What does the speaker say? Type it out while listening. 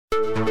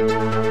Hello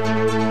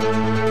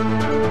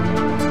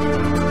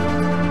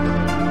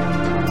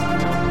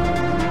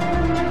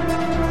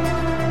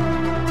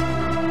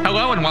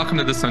and welcome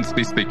to the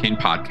Sensibly Speaking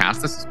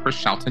podcast. This is Chris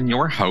Shelton,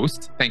 your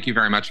host. Thank you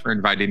very much for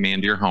inviting me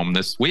into your home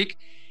this week.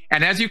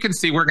 And as you can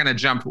see, we're going to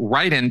jump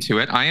right into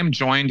it. I am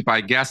joined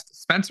by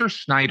guest Spencer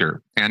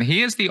Schneider, and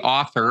he is the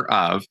author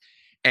of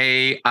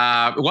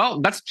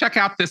let's check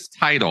out this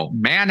title,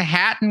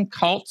 Manhattan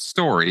Cult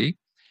Story,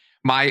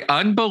 My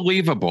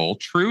Unbelievable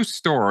True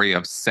Story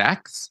of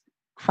Sex,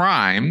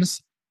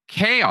 Crimes,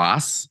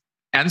 Chaos,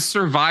 and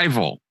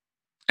Survival.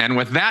 And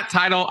with that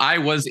title, I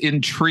was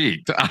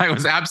intrigued. I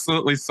was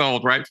absolutely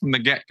sold right from the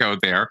get-go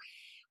there.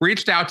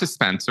 Reached out to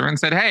Spencer and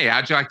said, hey,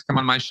 how'd you like to come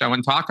on my show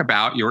and talk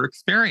about your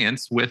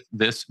experience with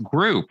this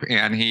group?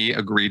 And he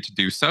agreed to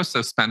do so.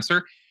 So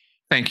Spencer,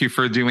 thank you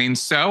for doing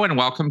so and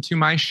welcome to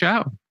my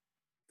show.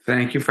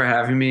 Thank you for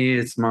having me.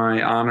 It's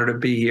my honor to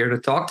be here to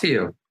talk to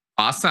you.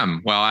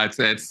 Awesome. Well, I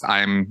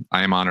am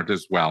honored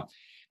as well.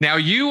 Now,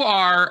 you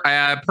are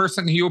a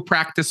person who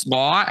practice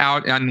law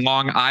out on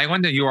Long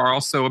Island, and you are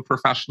also a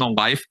professional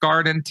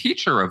lifeguard and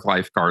teacher of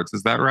lifeguards.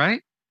 Is that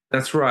right?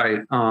 That's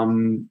right.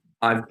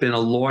 I've been a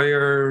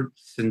lawyer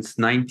since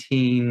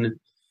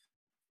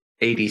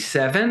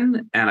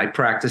 1987, and I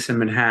practice in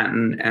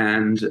Manhattan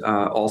and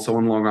also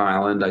in Long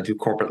Island. I do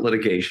corporate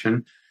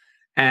litigation.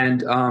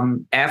 And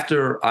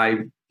after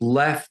I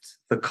left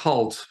the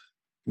cult,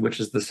 which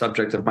is the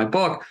subject of my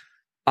book,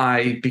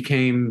 I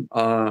became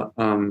a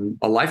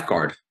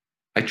lifeguard.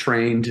 I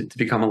trained to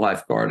become a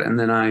lifeguard, and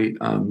then I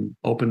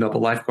opened up a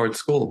lifeguard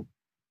school.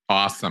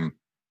 Awesome.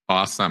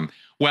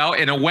 Well,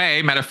 in a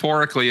way,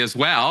 metaphorically as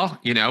well,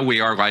 you know,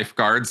 we are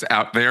lifeguards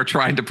out there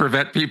trying to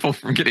prevent people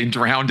from getting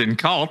drowned in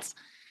cults,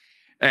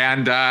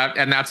 and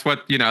that's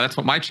what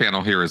my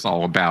channel here is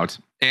all about.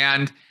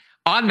 And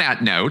on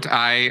that note,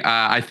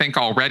 I think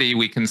already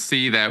we can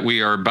see that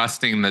we are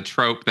busting the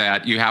trope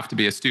that you have to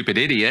be a stupid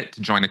idiot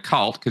to join a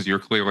cult, because you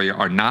clearly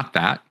are not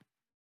that.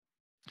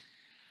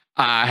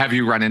 Have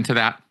you run into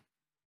that?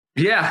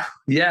 Yeah.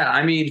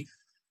 I mean,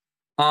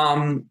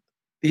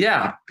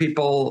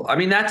 people. I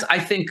mean, that's I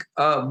think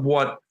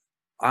what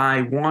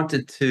I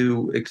wanted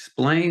to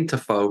explain to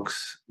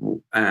folks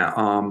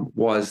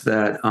was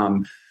that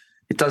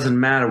it doesn't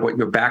matter what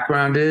your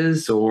background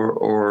is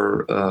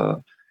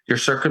or your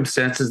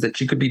circumstances,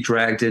 that you could be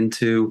dragged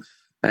into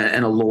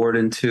and allured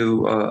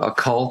into a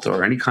cult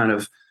or any kind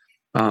of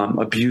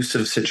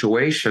abusive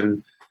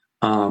situation,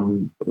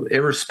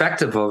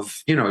 irrespective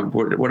of,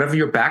 whatever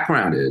your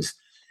background is.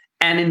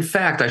 And in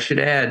fact, I should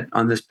add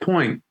on this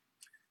point,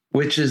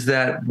 which is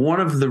that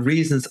one of the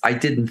reasons I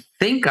didn't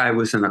think I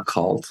was in a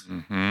cult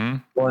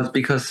was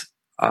because,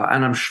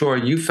 and I'm sure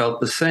you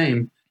felt the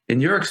same in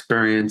your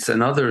experience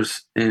and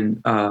others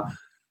in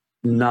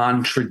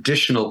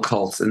non-traditional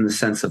cults, in the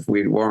sense of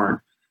we weren't,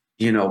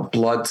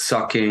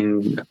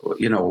 blood-sucking,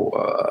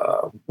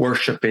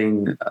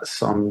 worshiping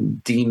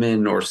some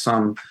demon or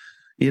some,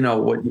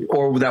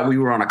 or that we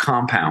were on a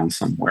compound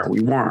somewhere. We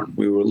weren't.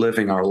 We were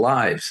living our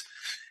lives.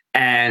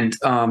 And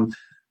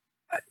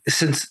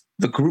since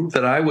the group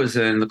that I was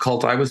in, the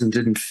cult I was in,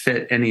 didn't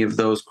fit any of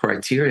those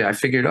criteria, I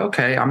figured,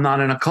 okay, I'm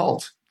not in a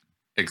cult.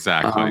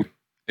 Exactly.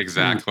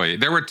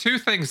 There were two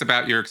things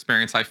about your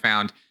experience I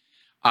found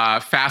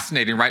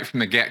fascinating right from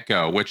the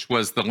get-go, which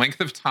was the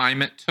length of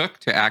time it took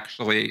to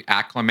actually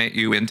acclimate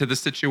you into the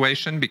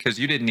situation, because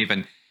you didn't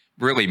even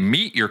really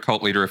meet your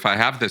cult leader, if I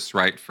have this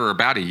right, for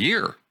about a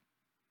year.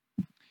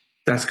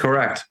 That's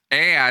correct.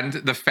 And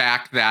the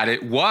fact that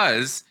it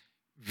was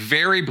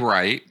very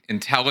bright,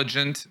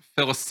 intelligent,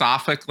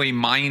 philosophically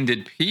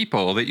minded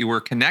people that you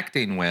were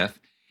connecting with.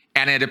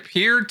 And it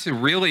appeared to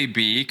really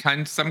be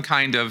some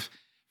kind of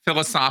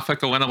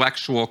philosophical,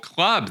 intellectual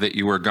club that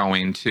you were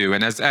going to.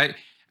 And as I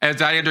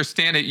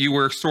understand it, you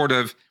were sort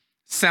of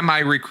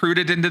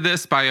semi-recruited into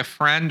this by a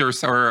friend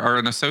or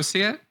an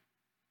associate?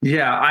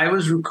 Yeah, I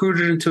was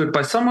recruited into it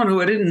by someone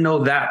who I didn't know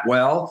that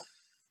well.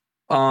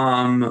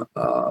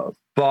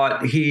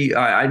 But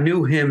I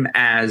knew him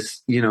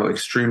as,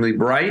 extremely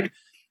bright,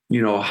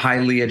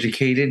 highly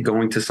educated,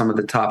 going to some of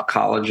the top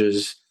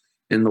colleges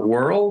in the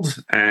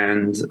world.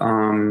 And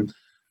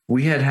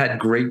we had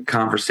great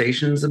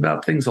conversations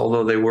about things,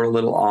 although they were a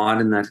little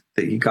odd in that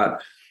he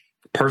got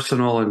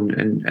personal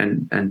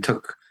and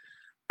took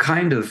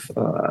kind of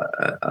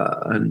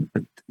a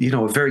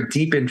very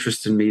deep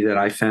interest in me that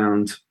I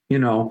found,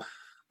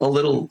 a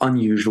little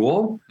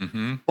unusual.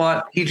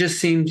 But he just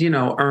seemed,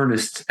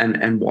 earnest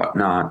and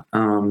whatnot.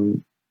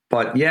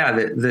 But yeah,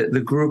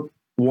 the group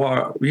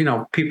were,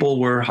 people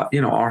were,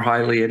 are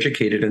highly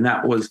educated, and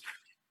that was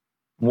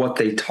what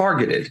they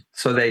targeted.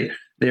 So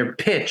their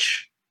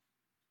pitch,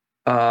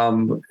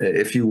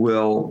 if you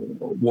will,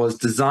 was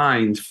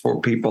designed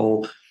for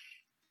people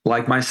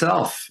like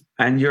myself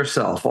and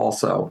yourself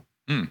also.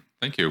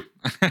 Thank you.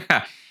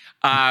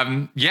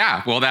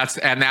 Yeah, well,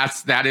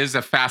 that is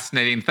a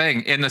fascinating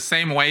thing. In the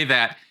same way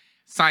that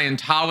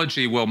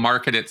Scientology will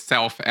market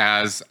itself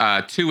as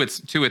to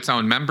its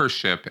own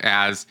membership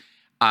as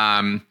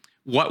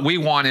what we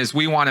want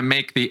to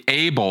make the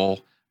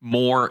able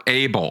more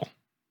able.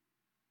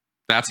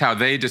 That's how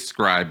they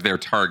describe their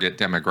target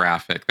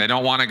demographic. They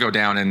don't want to go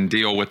down and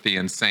deal with the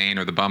insane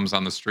or the bums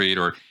on the street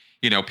or,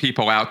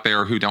 people out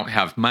there who don't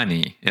have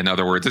money. In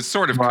other words, it's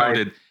sort of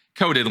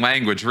coded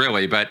language,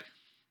 really, but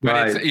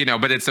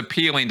it's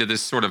appealing to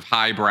this sort of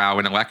highbrow,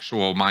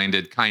 intellectual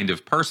minded kind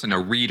of person, a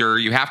reader.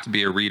 You have to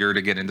be a reader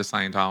to get into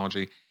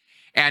Scientology.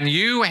 And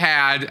you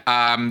had,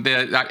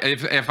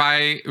 if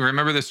I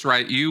remember this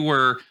right, you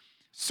were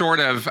sort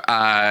of,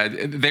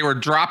 they were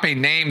dropping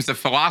names of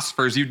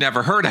philosophers you'd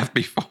never heard of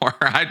before.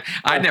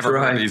 I never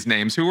heard these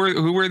names. Who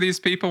were these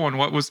people,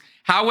 and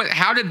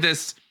how did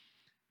this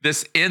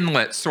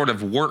inlet sort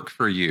of work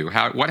for you?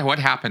 What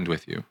happened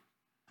with you?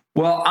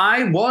 Well,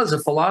 I was a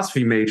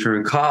philosophy major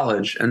in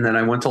college, and then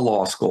I went to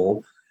law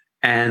school.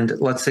 And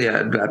let's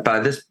say by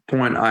this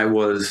point, I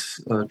was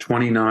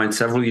 29,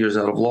 several years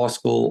out of law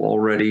school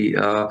already.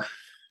 It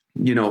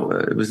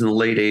was in the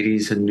late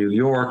 80s in New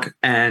York.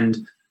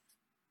 And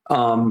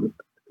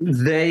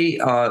they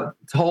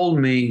told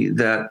me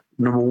that,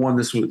 number one,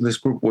 this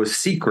group was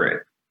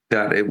secret,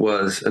 that it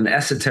was an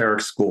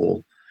esoteric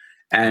school,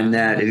 and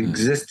that it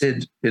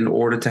existed in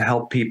order to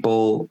help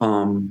people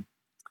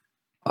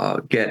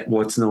get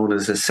what's known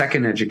as a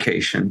second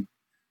education,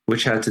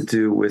 which had to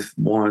do with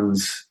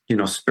one's,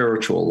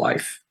 spiritual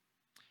life.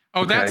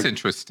 Oh, okay? That's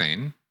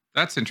interesting.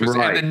 Right.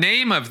 And the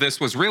name of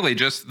this was really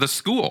just the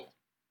school.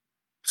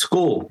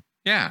 School.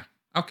 Yeah.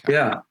 Okay.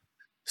 Yeah.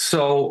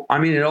 So,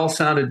 it all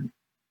sounded,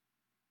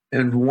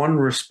 in one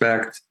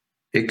respect,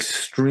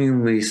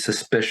 extremely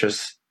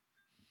suspicious,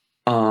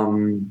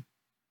 but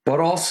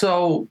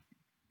also,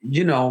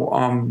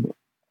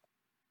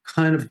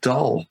 kind of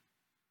dull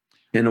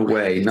in a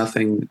way.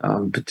 Nothing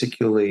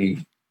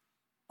particularly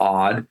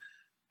odd.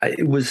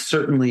 It was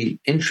certainly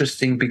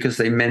interesting because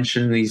they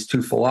mentioned these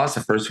two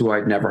philosophers who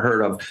I'd never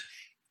heard of,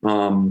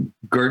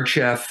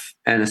 Gurdjieff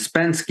and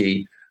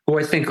Ouspensky, who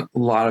I think a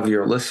lot of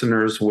your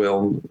listeners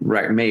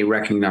may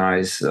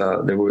recognize.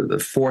 They were the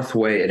fourth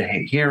way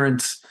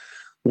adherents,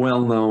 well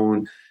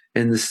known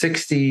in the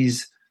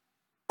 60s.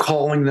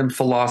 Calling them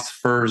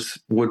philosophers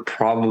would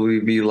probably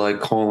be like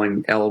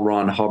calling L.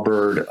 Ron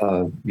Hubbard,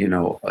 a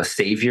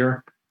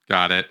savior.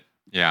 Got it.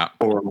 Yeah.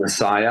 Or a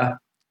messiah.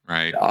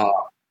 Right.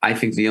 I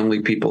think the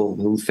only people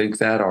who think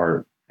that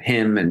are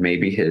him and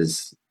maybe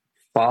his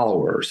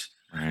followers.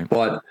 Right.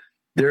 But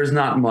there's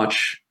not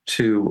much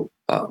to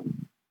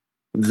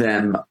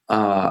them.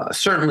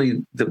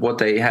 Certainly what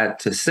they had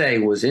to say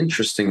was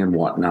interesting and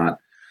whatnot,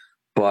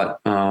 but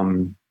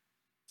I'm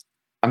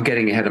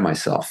getting ahead of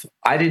myself.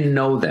 I didn't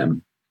know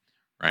them.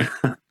 Right.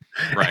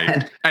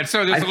 Right. and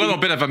so there's a little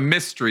bit of a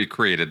mystery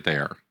created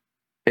there.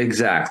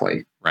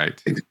 Exactly. Right.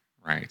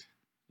 Right.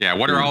 Yeah.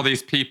 What are all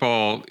these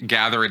people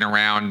gathering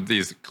around,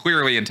 these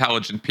clearly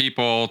intelligent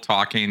people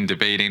talking,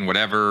 debating,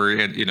 whatever,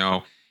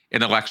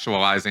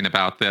 intellectualizing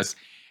about this?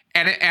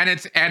 And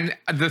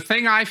the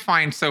thing I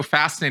find so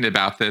fascinating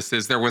about this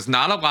is there was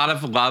not a lot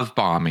of love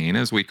bombing,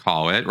 as we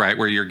call it, right?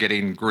 Where you're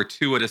getting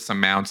gratuitous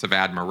amounts of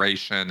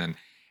admiration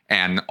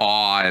and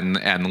awe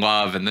and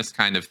love and this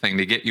kind of thing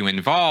to get you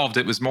involved.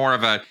 It was more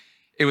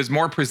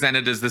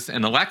presented as this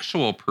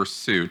intellectual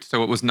pursuit.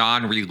 So it was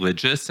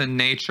non-religious in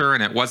nature,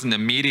 and it wasn't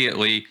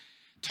immediately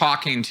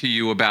talking to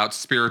you about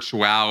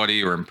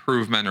spirituality or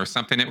improvement or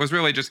something. It was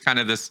really just kind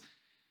of this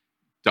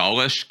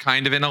dullish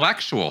kind of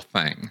intellectual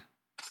thing.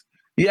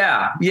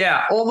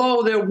 Yeah.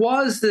 Although there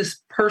was this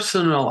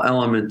personal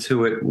element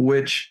to it,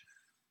 which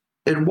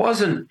it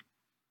wasn't,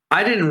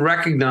 I didn't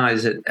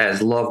recognize it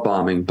as love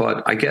bombing,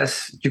 but I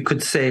guess you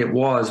could say it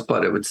was,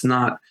 but it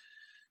wasn't,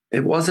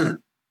 there was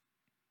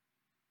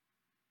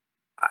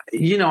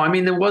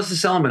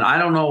this element. I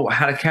don't know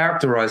how to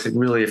characterize it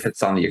really, if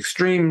it's on the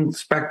extreme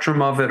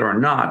spectrum of it or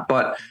not,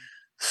 but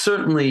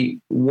certainly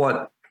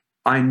what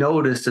I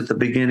noticed at the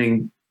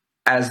beginning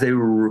as they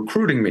were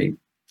recruiting me.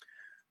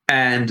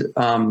 And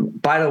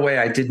by the way,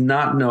 I did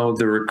not know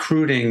the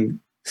recruiting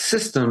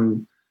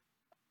system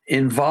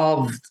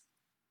involved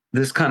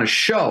this kind of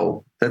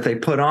show that they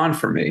put on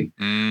for me,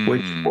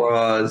 which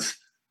was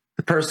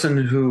the person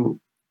who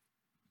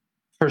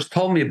first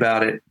told me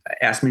about it,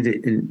 asked me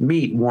to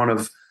meet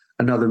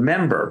another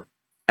member.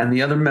 And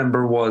the other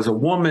member was a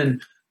woman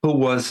who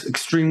was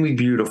extremely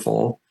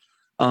beautiful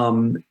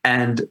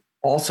and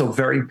also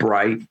very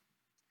bright.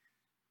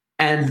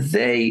 And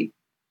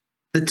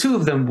the two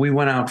of them, we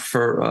went out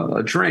for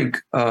a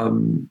drink,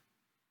 and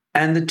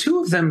the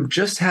two of them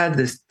just had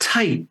this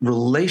tight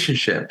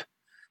relationship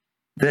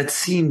that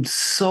seemed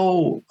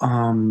so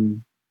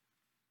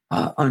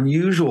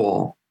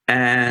unusual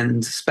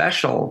and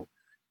special.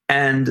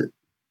 And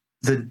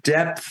the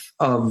depth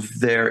of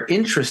their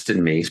interest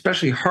in me,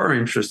 especially her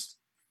interest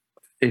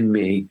in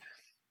me,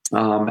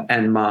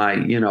 and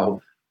my,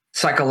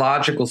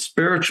 psychological,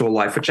 spiritual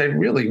life, which I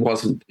really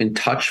wasn't in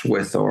touch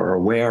with or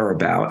aware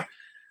about,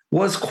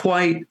 was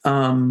quite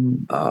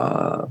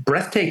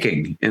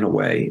breathtaking in a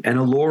way and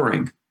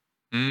alluring.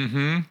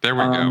 Mm-hmm. There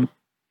we go.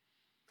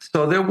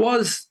 So there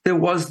was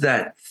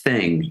that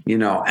thing,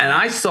 and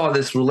I saw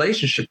this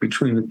relationship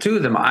between the two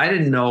of them. I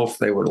didn't know if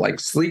they were like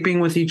sleeping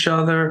with each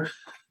other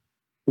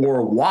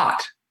or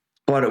what,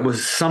 but it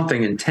was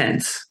something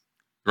intense.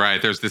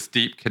 Right. There's this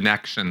deep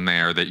connection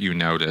there that you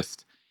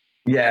noticed.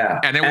 Yeah.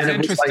 And it was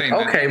interesting.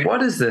 Like, okay,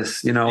 what is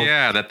this?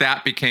 Yeah,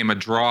 that became a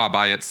draw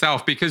by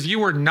itself because you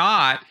were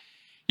not,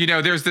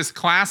 there's this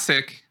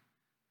classic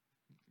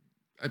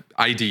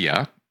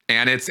idea,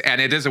 and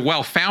it is a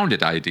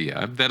well-founded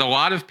idea that a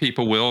lot of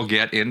people will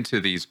get into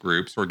these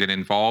groups or get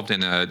involved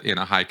in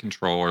a high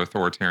control or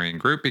authoritarian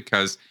group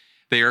because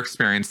they are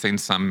experiencing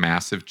some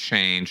massive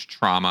change,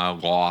 trauma,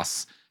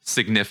 loss,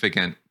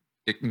 significant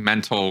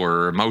mental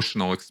or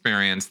emotional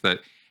experience that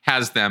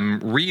has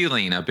them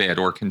reeling a bit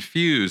or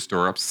confused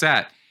or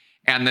upset.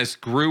 And this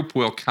group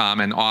will come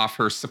and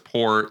offer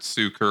support,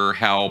 succor,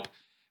 help,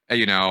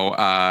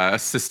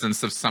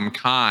 assistance of some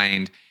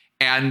kind.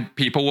 And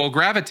people will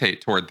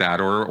gravitate toward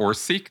that or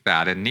seek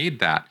that and need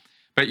that.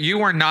 But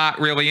you are not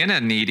really in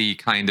a needy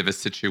kind of a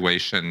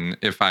situation,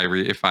 if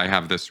I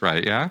have this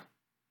right, yeah?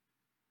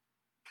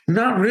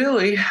 Not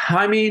really.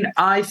 I mean,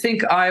 I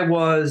think I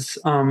was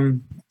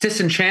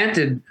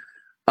disenchanted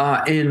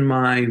in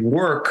my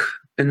work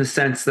in the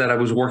sense that I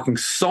was working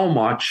so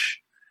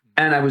much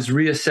and I was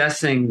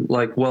reassessing,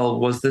 like, well,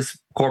 was this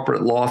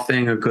corporate law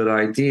thing a good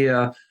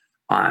idea?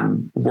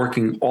 I'm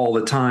working all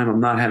the time.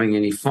 I'm not having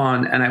any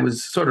fun. And I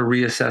was sort of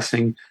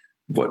reassessing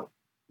what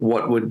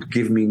would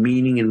give me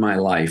meaning in my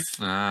life.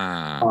 But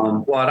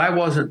I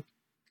wasn't,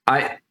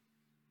 I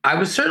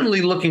was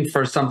certainly looking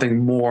for something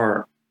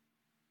more,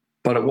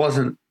 but it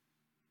wasn't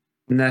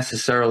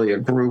necessarily a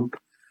group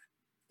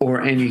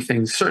or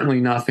anything, certainly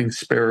nothing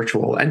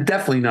spiritual, and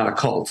definitely not a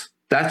cult.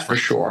 That's for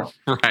sure.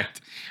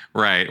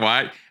 Right.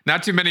 Well,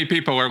 not too many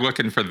people are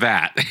looking for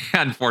that,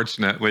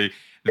 unfortunately.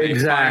 They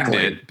find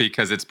it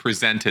because it's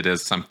presented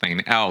as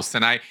something else.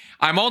 And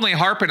I'm only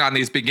harping on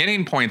these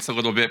beginning points a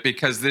little bit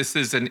because this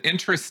is an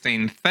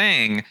interesting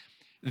thing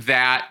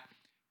that,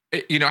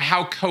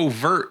 how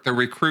covert the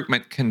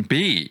recruitment can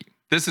be.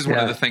 This is one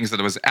of the things that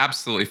I was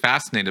absolutely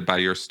fascinated by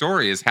your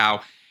story is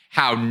how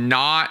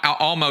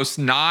almost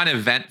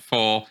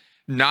non-eventful,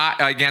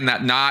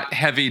 not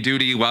heavy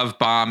duty love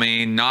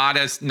bombing, not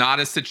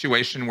a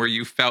situation where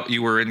you felt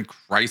you were in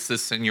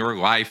crisis in your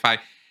life.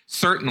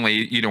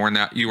 Certainly, you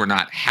were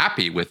not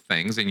happy with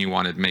things and you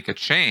wanted to make a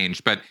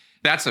change, but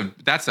that's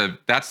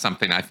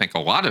something I think a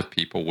lot of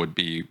people would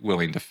be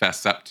willing to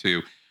fess up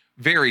to.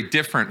 Very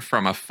different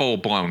from a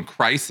full-blown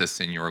crisis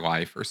in your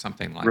life or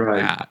something like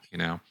that,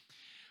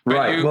 But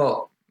right.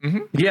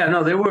 Yeah,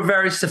 no, they were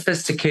very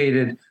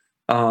sophisticated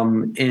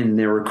in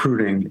their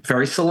recruiting.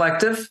 Very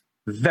selective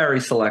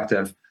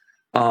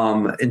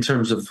in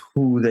terms of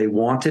who they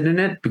wanted in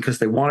it because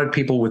they wanted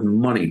people with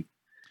money.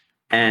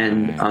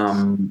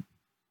 And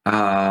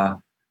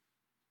but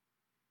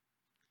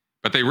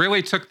they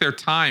really took their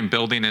time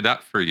building it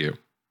up for you.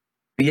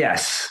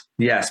 Yes,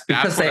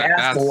 because they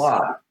asked a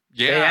lot.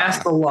 Yeah. They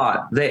asked a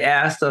lot. They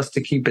asked us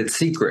to keep it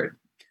secret.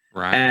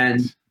 Right.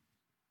 And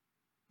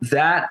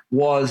that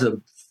was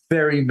a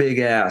very big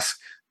ask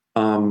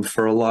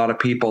for a lot of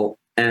people.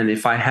 And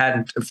if I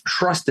hadn't have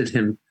trusted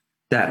him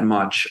that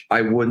much,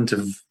 I wouldn't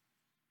have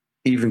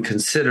even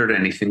considered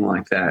anything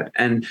like that.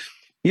 And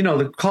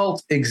the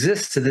cult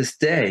exists to this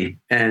day,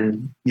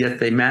 and yet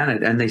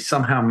they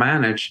somehow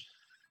manage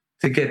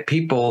to get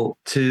people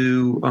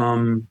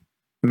to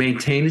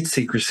maintain its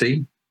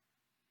secrecy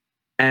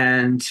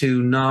and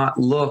to not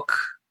look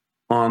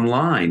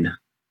online.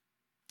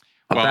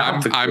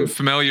 Well, I'm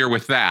familiar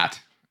with that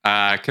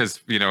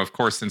because, of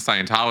course, in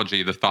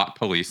Scientology, the thought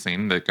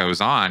policing that goes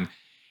on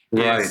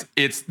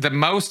it's the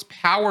most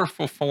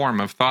powerful form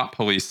of thought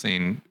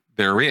policing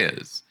there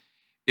is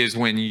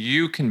when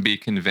you can be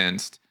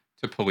convinced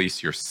to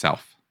police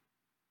yourself,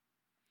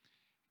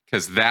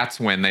 because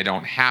that's when they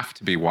don't have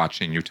to be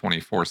watching you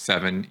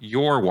 24/7.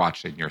 You're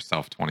watching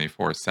yourself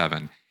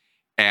 24/7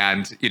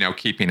 and,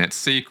 keeping it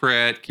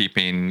secret,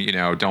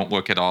 don't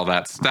look at all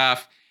that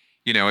stuff.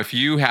 If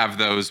you have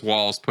those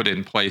walls put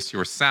in place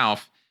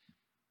yourself,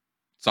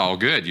 it's all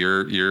good.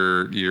 You're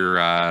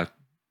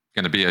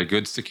going to be a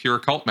good, secure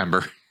cult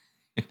member.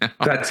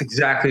 That's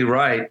exactly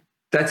right.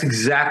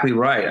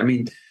 I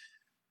mean,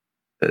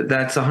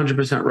 that's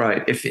 100%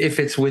 right. If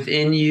it's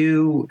within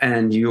you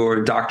and you're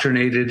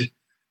indoctrinated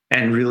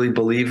and really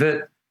believe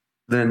it,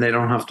 then they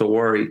don't have to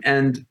worry.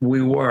 And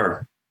we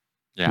were,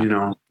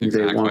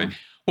 exactly.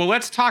 Well,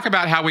 let's talk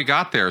about how we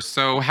got there.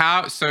 So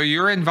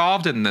you're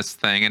involved in this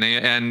thing,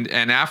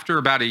 and after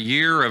about a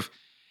year of,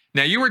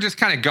 now you were just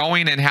kind of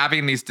going and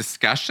having these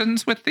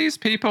discussions with these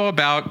people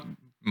about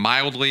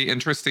mildly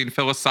interesting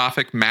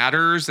philosophic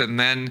matters, and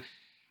then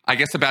I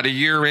guess about a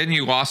year in,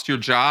 you lost your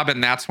job,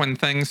 and that's when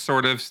things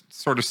sort of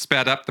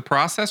sped up the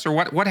process, or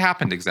what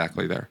happened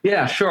exactly there?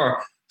 Yeah,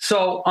 sure.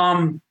 So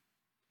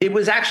it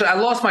was actually, I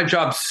lost my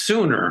job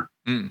sooner,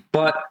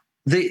 but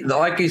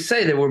like you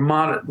say, there were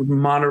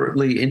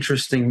moderately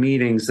interesting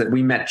meetings that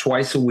we met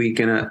twice a week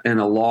in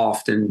a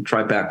loft in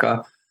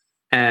Tribeca,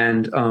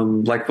 And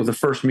like with the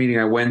first meeting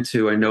I went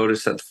to, I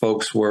noticed that the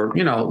folks were,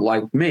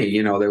 like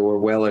me, they were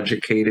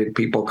well-educated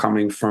people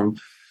coming from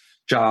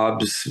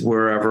jobs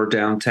wherever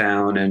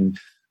downtown. And,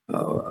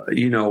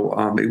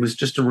 it was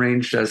just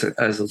arranged as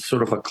a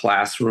sort of a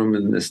classroom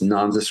in this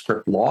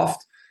nondescript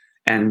loft.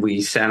 And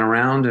we sat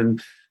around,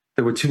 and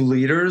there were two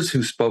leaders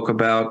who spoke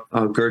about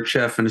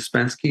Gurdjieff and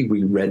Ouspensky.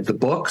 We read the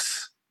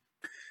books.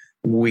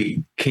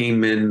 We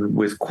came in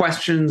with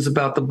questions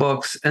about the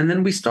books, and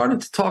then we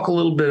started to talk a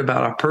little bit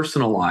about our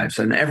personal lives.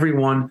 And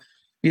everyone,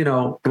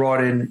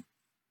 brought in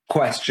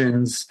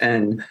questions,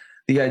 and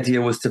the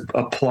idea was to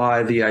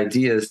apply the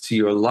ideas to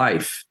your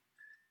life.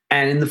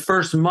 And in the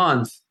first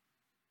month,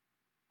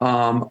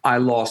 I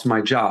lost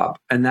my job,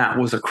 and that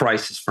was a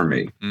crisis for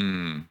me.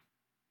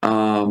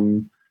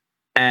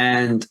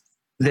 And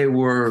they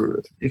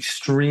were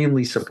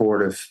extremely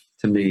supportive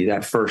to me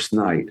that first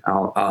night.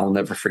 I'll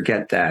never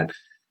forget that.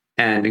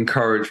 And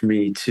encouraged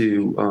me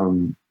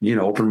to,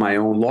 open my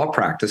own law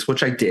practice,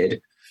 which I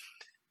did.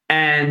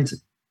 And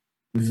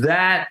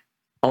that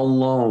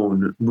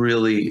alone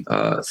really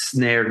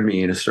snared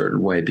me in a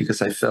certain way,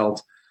 because I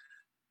felt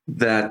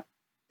that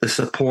the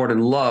support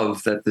and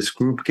love that this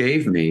group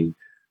gave me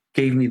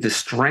the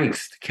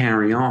strength to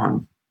carry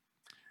on.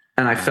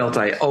 And I felt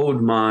I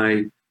owed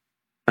my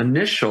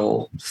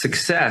initial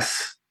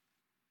success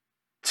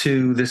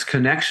to this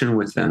connection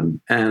with them.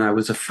 And I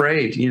was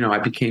afraid,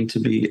 I came to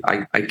be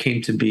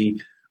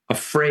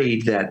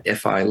afraid that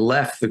if I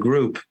left the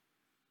group,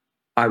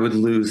 I would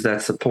lose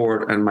that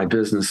support and my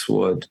business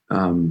would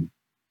go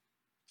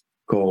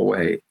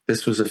away.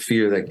 This was a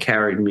fear that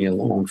carried me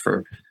along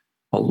for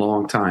a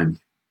long time.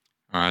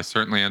 I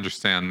certainly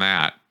understand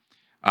that.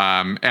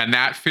 And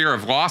that fear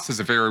of loss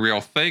is a very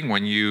real thing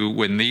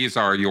when these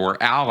are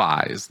your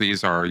allies.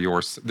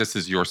 This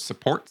is your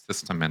support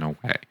system in a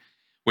way.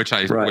 Which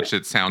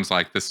it sounds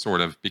like this sort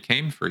of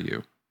became for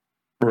you.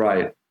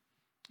 Right.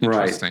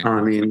 Interesting. I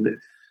mean,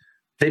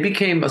 they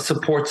became a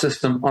support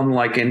system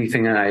unlike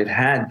anything that I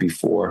had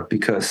before,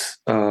 because,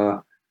 they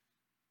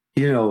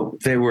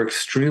were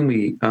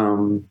extremely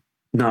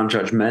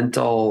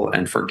non-judgmental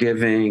and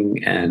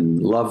forgiving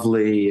and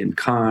lovely and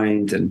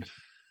kind. And,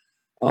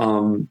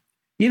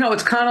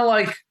 it's kind of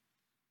like,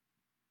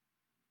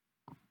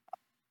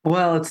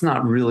 well, it's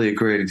not really a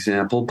great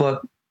example,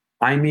 but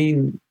I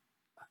mean,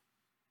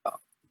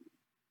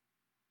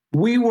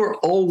 we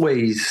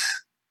always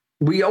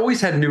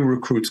had new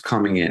recruits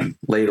coming in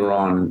later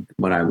on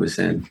when I was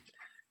in,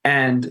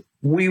 and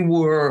we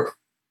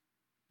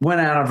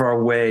went out of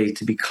our way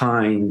to be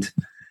kind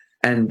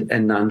and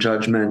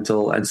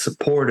non-judgmental and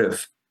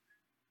supportive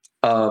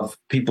of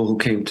people who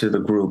came to the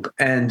group.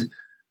 And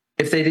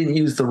if they didn't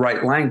use the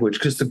right language,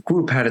 because the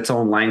group had its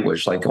own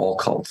language, like all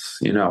cults,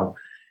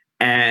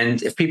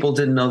 and if people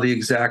didn't know the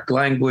exact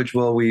language,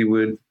 well, we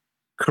would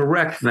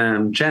correct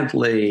them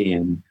gently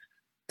and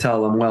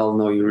tell them, well,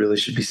 no, you really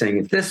should be saying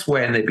it this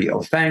way. And they'd be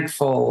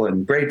thankful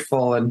and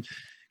grateful. And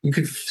you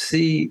could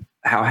see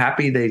how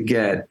happy they'd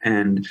get.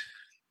 And,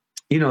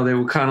 they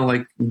were kind of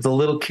like the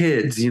little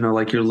kids,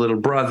 like your little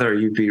brother.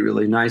 You'd be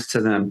really nice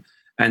to them.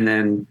 And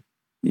then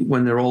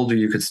when they're older,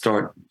 you could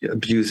start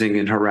abusing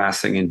and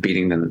harassing and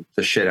beating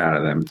the shit out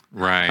of them.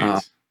 Right.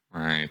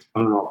 Right. I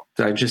don't know.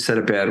 I just said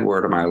a bad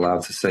word. Am I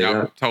allowed to say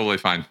that? Totally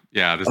fine.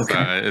 Yeah. This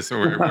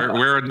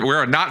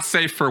we're a not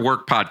safe for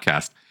work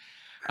podcast.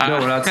 No,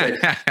 we're not safe.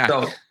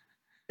 So,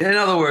 in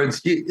other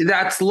words,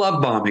 that's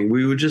love bombing.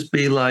 We would just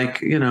be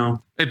like,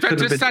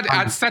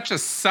 at such a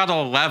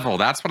subtle level.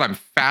 That's what I'm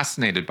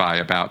fascinated by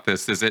about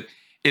this.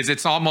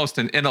 It's almost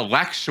an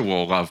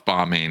intellectual love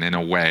bombing in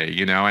a way,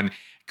 and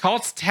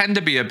cults tend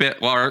to be a bit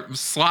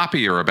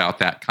sloppier about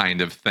that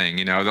kind of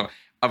thing, a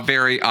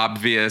very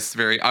obvious,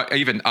 very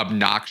even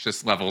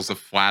obnoxious levels of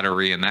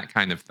flattery and that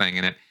kind of thing.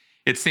 And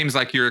it seems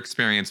like your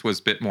experience was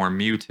a bit more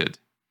muted.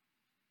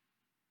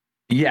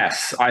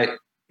 Yes,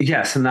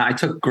 and I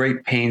took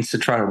great pains to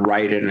try to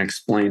write it and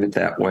explain it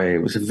that way.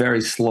 It was a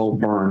very slow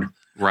burn.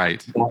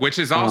 Right, which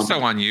is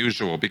also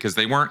unusual because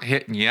they weren't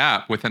hitting you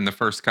up within the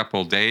first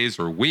couple of days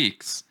or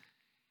weeks.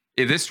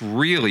 This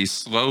really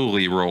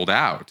slowly rolled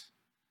out.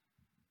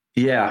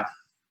 Yeah,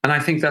 and I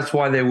think that's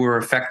why they were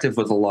effective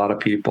with a lot of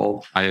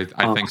people. I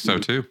think so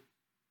too.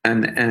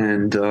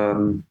 And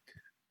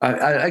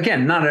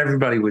again, not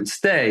everybody would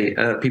stay.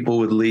 People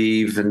would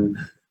leave, and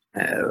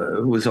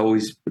it was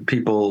always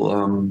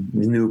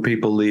new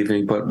people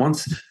leaving. But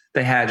once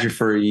they had you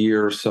for a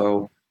year or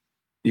so,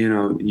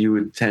 you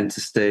would tend to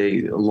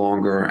stay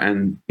longer.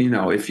 And,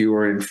 if you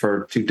were in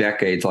for 2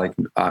 decades, like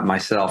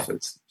myself,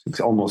 it's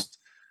almost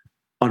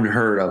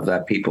unheard of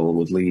that people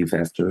would leave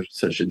after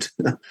such a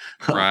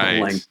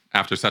length.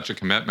 After such a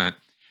commitment.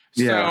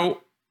 Yeah.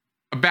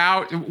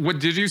 So what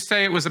did you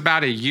say? It was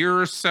about a year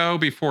or so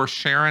before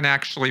Sharon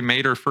actually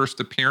made her first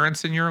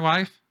appearance in your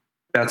life?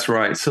 That's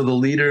right. So the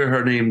leader,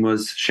 her name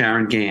was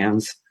Sharon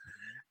Gans.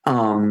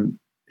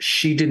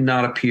 She did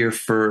not appear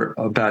for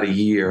about a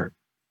year.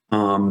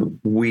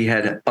 We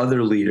had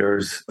other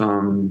leaders,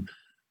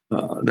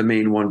 the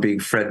main one being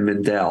Fred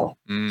Mindell.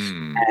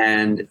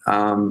 And,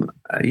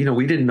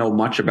 we didn't know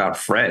much about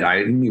Fred. I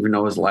didn't even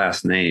know his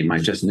last name. I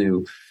just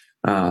knew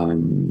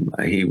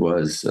he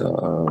was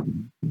the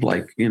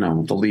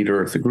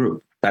leader of the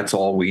group. That's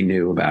all we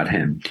knew about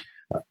him.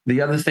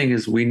 The other thing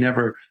is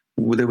there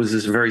was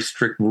this very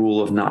strict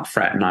rule of not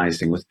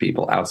fraternizing with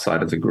people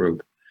outside of the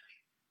group.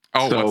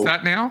 Oh, so, what's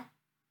that now?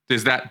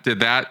 Did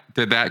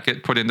that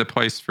get put into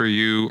place for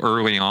you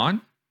early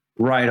on?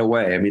 Right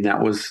away. I mean,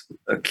 that was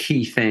a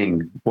key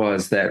thing,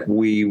 was that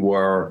we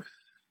were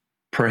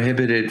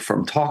prohibited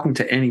from talking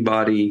to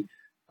anybody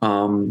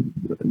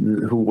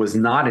who was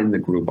not in the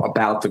group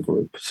about the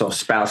group. So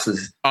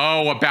spouses.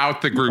 Oh,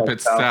 about the group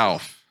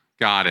itself. Spouses.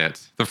 Got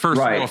it. The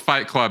first rule of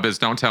Fight Club is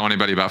don't tell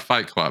anybody about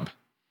Fight Club.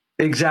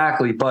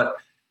 Exactly. But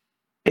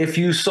if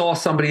you saw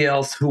somebody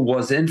else who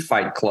was in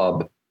Fight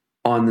Club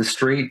on the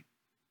street,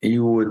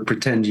 you would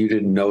pretend you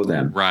didn't know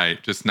them.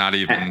 Right. Just not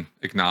even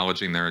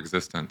acknowledging their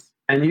existence.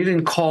 And you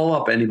didn't call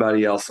up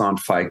anybody else on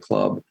Fight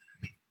Club,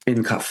 and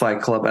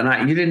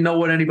you didn't know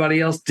what anybody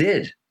else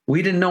did.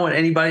 We didn't know what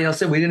anybody else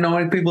did. We didn't know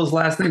any people's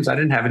last names. I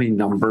didn't have any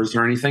numbers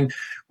or anything.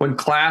 When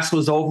class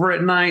was over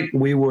at night,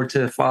 we were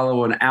to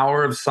follow an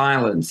hour of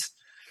silence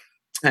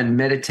and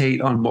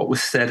meditate on what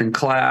was said in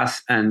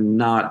class, and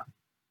not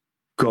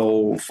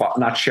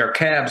share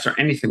cabs or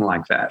anything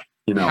like that.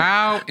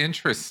 How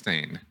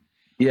interesting.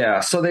 Yeah.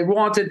 So they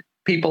wanted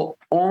people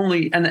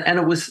only, and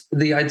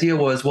the idea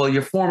was, well,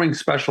 you're forming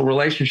special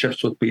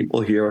relationships with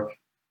people here,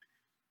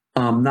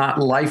 not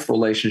life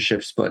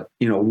relationships, but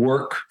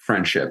work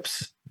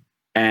friendships,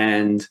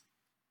 and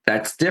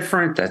that's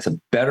different. That's a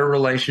better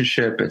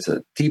relationship. It's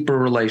a deeper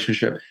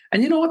relationship,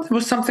 and you know what? There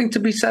was something to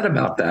be said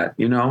about that.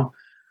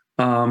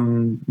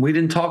 We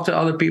didn't talk to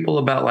other people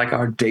about like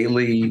our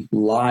daily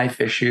life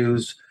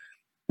issues,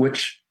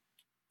 which.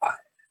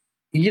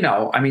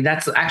 I mean,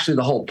 that's actually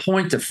the whole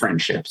point of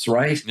friendships,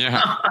 right?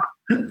 Yeah,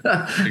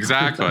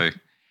 exactly.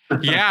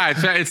 Yeah,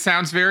 it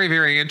sounds very,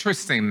 very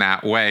interesting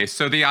that way.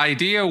 So the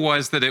idea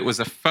was that it was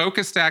a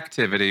focused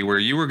activity where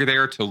you were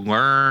there to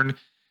learn,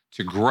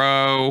 to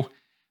grow,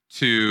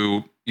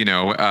 to,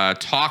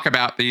 talk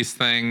about these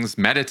things,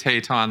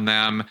 meditate on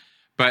them.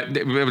 But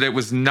it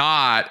was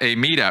not a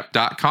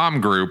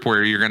meetup.com group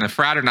where you're going to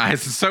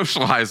fraternize and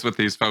socialize with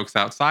these folks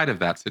outside of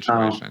that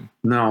situation.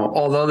 No,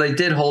 although they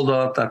did hold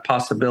up that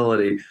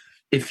possibility.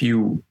 If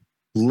you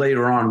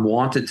later on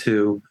wanted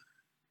to,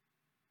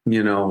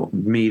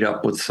 meet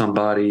up with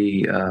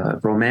somebody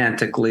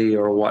romantically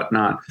or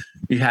whatnot,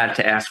 you had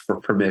to ask for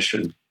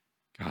permission.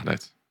 Got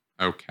it.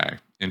 Okay.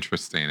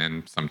 Interesting.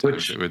 And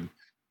sometimes it would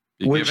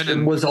be which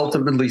given. Was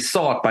ultimately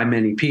sought by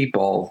many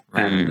people,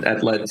 right. And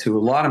that led to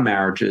a lot of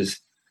marriages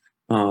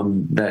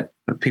that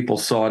people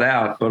sought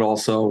out, but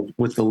also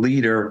with the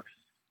leader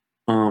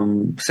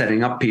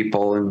setting up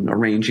people and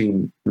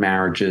arranging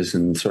marriages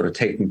and sort of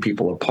taking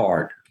people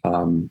apart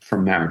from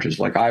marriages.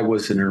 Like I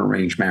was in an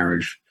arranged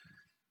marriage,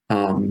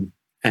 which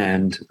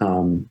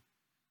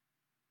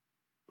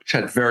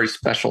had very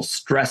special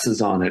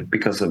stresses on it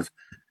because of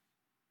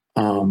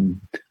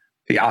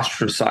the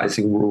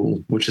ostracizing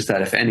rule, which is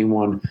that if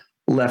anyone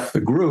left the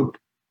group,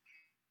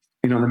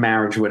 the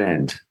marriage would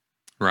end.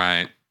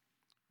 Right.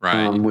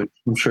 Right. Which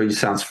I'm sure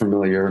sounds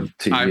familiar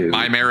to you.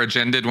 My marriage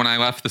ended when I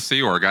left the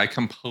Sea Org. I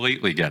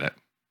completely get it.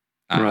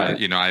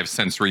 Right. I have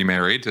since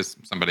remarried to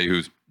somebody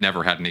who's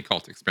never had any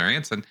cult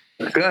experience, and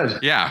good.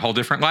 Yeah, whole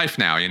different life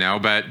now.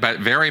 But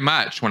very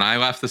much when I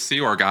left the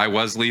Sea Org, I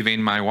was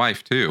leaving my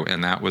wife too,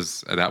 and that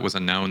was a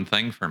known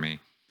thing for me.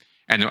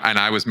 And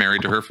I was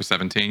married to her for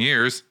 17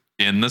 years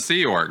in the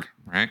Sea Org,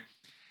 right?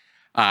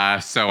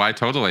 So I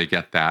totally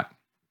get that.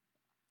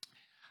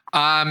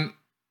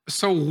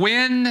 So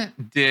when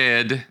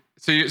did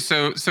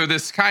so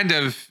this kind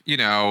of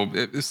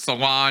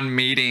salon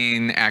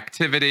meeting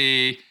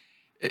activity,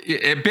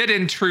 a bit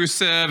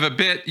intrusive, a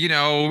bit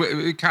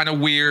kind of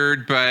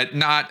weird, but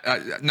not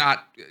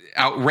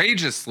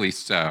outrageously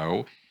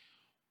so.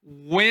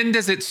 When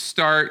does it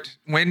start?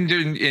 In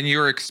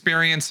your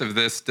experience of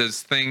this,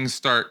 does things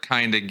start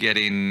kind of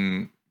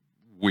getting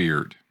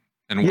weird?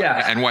 And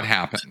what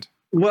happened?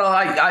 Well,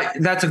 I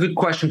that's a good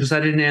question because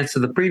I didn't answer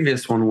the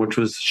previous one, which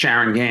was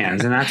Sharon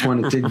Gans, and that's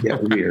when it did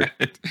get weird.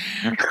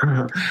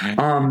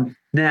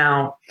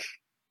 Now,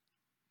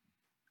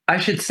 I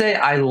should say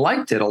I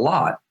liked it a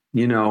lot,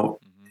 in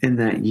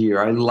that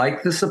year. I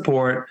liked the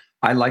support.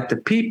 I liked the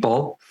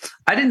people.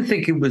 I didn't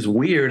think it was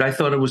weird. I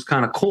thought it was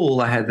kind of cool.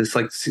 I had this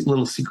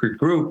little secret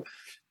group,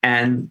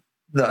 and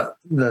the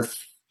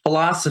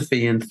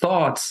philosophy and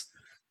thoughts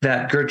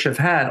that Gurdjieff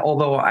had,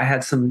 although I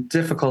had some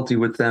difficulty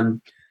with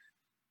them,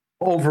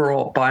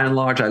 overall, by and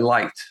large, I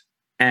liked.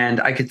 And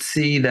I could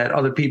see that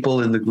other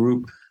people in the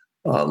group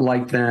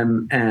liked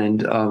them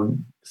and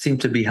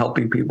seemed to be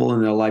helping people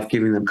in their life,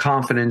 giving them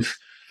confidence.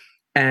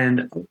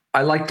 And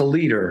I liked the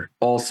leaders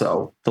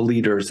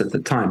at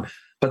the time.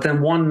 But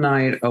then one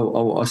night,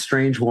 a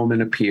strange woman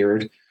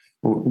appeared.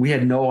 We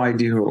had no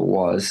idea who it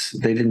was.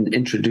 They didn't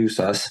introduce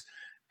us.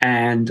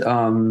 And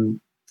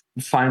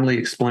finally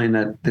explained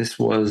that this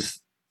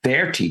was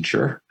their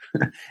teacher,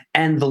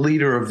 and the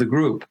leader of the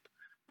group.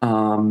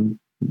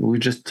 We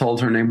just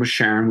told her name was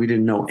Sharon. We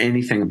didn't know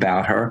anything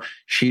about her.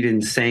 She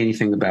didn't say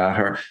anything about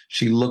her.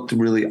 She looked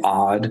really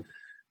odd.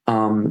 She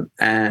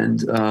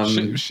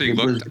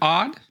looked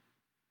odd?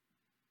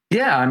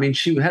 Yeah, I mean,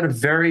 she had a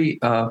very,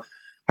 her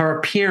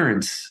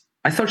appearance,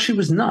 I thought she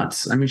was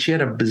nuts. I mean, she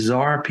had a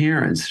bizarre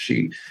appearance.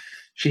 She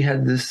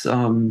had this,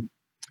 first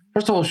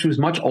of all, she was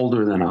much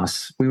older than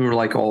us. We were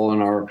like all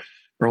in our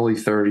early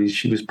 30s.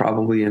 She was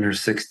probably in her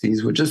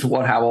 60s, which is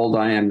how old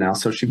I am now.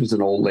 So she was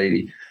an old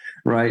lady,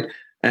 right?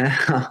 And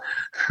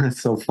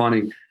that's so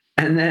funny.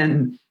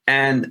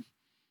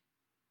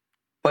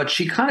 But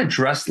she kind of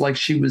dressed like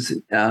she was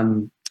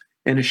in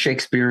a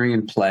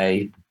Shakespearean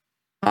play,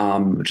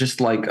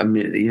 just like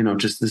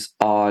just this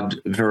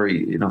odd,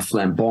 very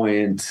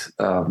flamboyant,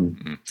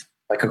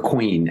 like a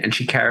queen, and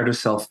she carried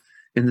herself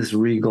in this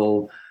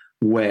regal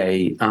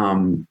way.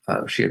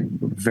 She had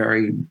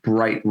very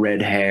bright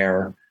red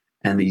hair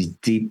and these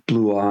deep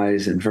blue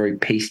eyes and very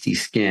pasty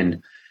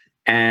skin,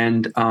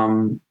 and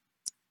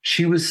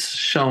she was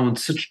shown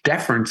such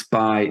deference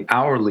by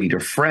our leader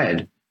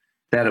Fred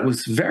that it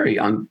was very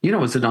it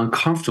was an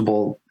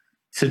uncomfortable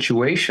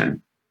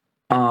situation.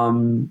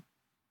 It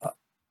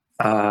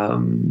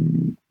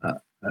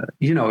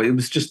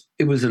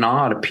was an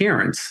odd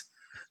appearance.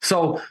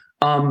 So,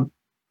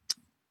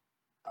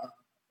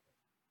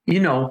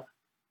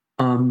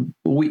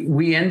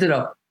 we ended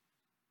up,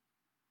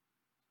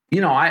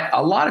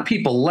 a lot of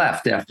people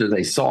left after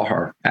they saw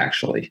her,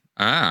 actually.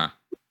 A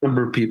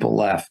number of people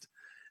left.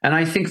 And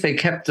I think they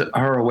kept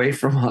her away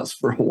from us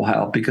for a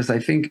while because I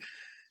think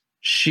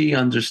she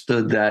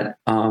understood that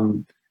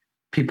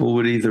people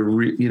would either,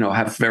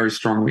 have very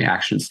strong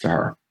reactions to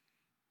her.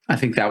 I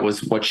think that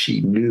was what she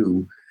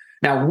knew.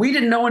 Now, we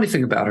didn't know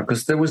anything about her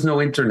because there was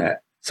no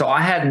internet. So I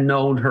hadn't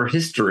known her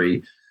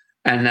history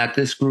and that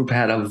this group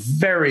had a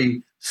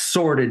very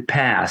sordid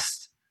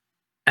past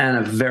and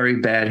a very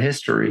bad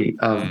history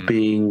of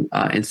being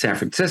in San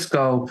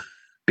Francisco,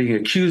 being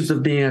accused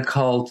of being a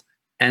cult,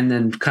 and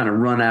then kind of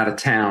run out of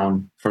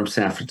town from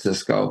San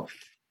Francisco.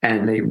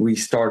 And they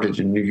restarted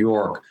in New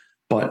York,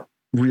 but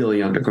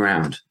really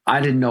underground.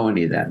 I didn't know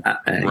any of that.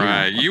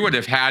 Right. You would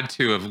have had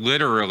to have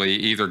literally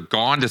either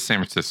gone to San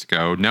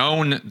Francisco,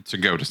 known to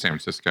go to San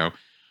Francisco,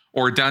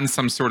 or done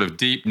some sort of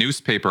deep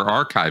newspaper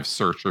archive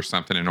search or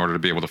something in order to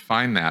be able to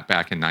find that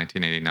back in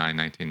 1989,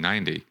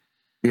 1990.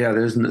 Yeah,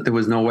 there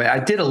was no way. I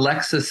did a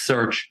Lexus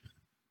search,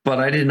 but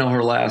I didn't know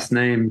her last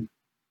name.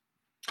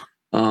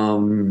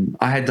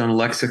 I had done a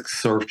Lexus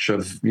search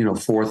of,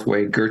 Fourth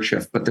Way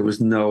Gurdjieff, but there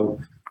was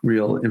no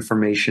real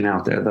information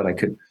out there that I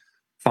could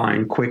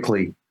find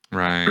quickly.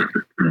 Right.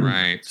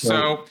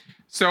 So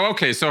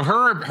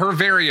her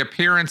very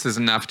appearance is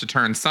enough to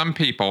turn some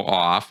people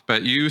off,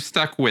 but you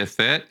stuck with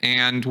it.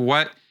 And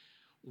what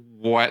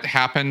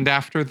happened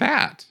after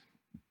that?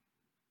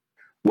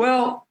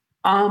 Well,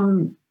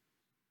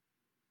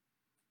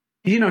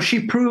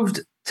 she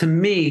proved to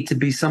me to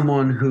be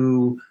someone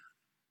who,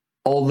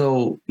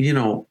 although,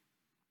 a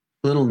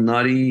little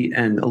nutty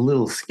and a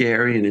little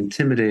scary and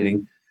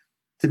intimidating,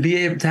 to be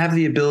able to have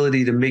the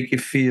ability to make you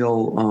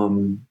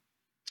feel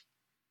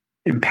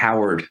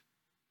empowered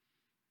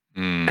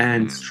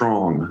and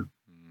strong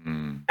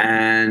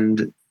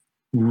and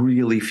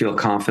really feel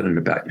confident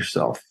about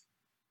yourself.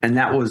 And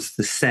that was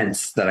the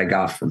sense that I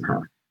got from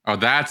her. Oh,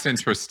 that's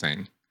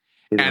interesting.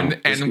 And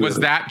was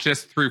that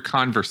just through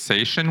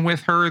conversation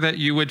with her that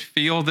you would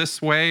feel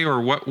this way, or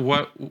what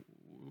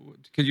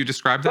could you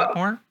describe that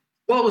more?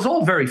 Well, it was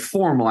all very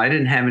formal. I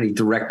didn't have any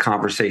direct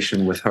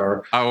conversation with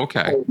her. Oh,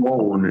 okay.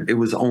 Alone. It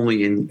was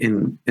only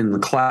in the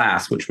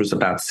class, which was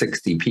about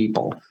 60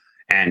 people.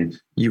 And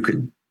you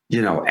could,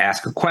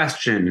 ask a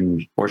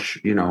question or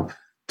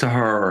to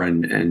her.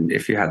 And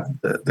if you had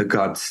the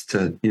guts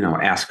to,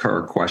 ask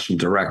her a question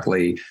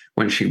directly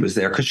when she was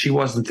there, because she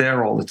wasn't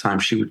there all the time.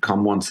 She would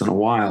come once in a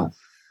while.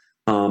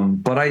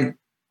 But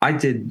I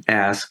did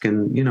ask,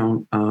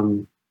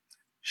 and,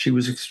 she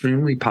was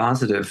extremely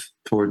positive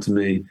towards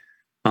me.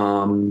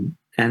 And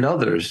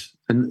others,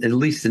 and at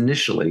least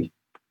initially,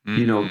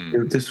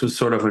 this was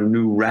sort of a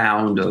new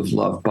round of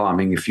love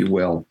bombing, if you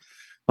will.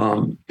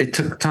 It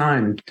took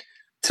time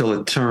till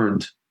it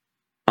turned.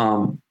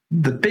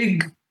 The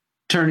big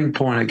turning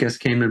point, I guess,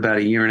 came in about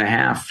a year and a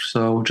half.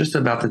 So just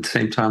about the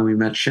same time we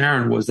met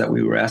Sharon was that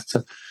we were asked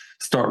to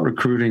start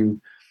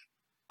recruiting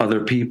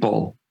other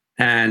people.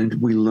 And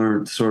we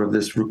learned sort of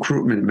this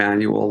recruitment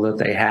manual that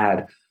they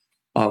had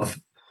of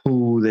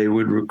who they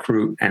would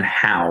recruit and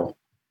how.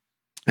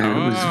 And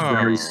it was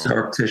very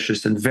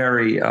surreptitious and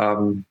very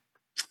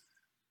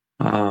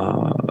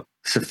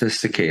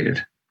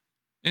sophisticated.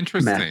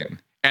 Interesting. Method.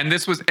 And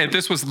this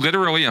was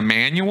literally a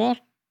manual?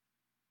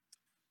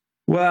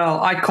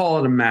 Well, I call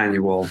it a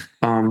manual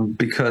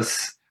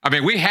because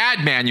we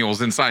had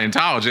manuals in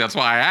Scientology. That's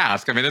why I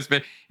ask.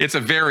 It's a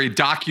very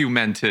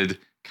documented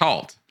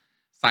cult.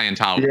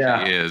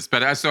 Scientology is, but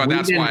that's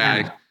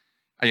why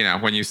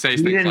when you say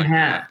things like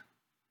that.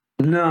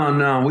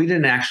 No, we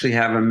didn't actually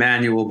have a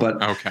manual,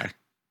 but okay.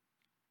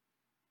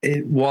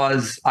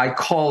 I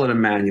call it a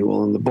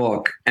manual in the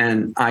book,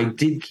 and I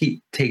did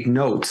take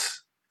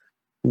notes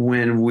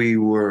when we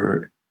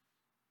were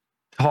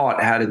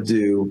taught how to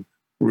do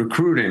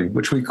recruiting,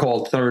 which we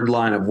call third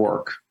line of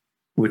work,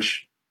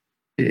 which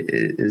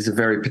is a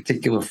very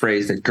particular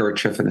phrase that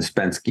Gurdjieff and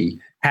Ouspensky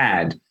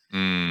had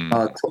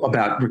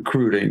about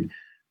recruiting.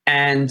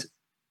 And,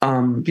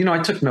 I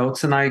took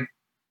notes and I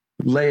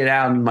lay it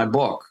out in my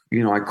book.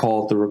 I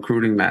call it the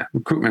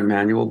recruitment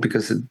manual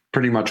because it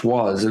pretty much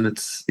was. And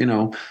it's,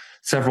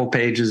 several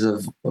pages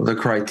of the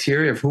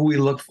criteria of who we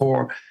look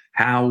for,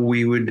 how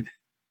we would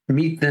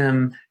meet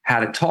them,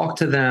 how to talk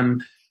to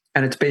them.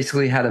 And it's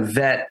basically how to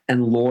vet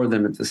and lure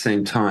them at the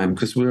same time,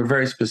 because we were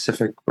very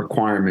specific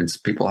requirements.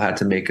 People had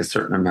to make a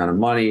certain amount of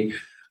money.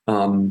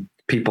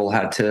 People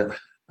had to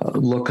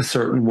look a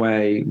certain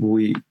way.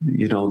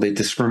 They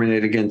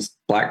discriminate against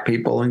Black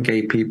people and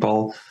gay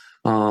people.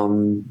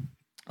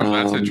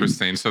 That's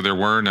interesting. So there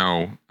were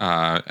no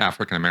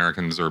African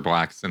Americans or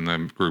Blacks in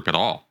the group at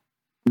all?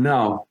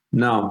 No.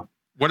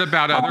 What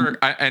about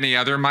any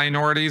other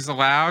minorities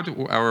allowed,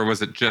 or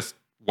was it just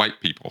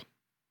white people?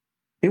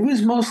 It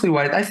was mostly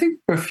white. I think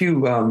a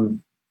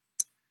few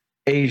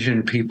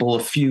Asian people,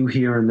 a few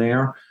here and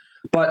there,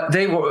 but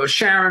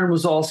Sharon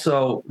was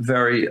also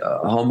very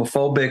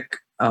homophobic.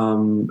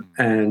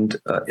 And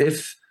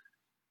if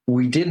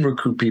we did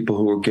recruit people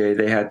who were gay,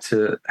 they had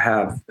to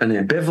have an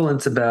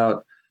ambivalence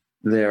about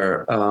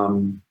their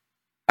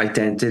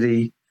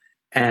identity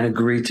and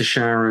agree to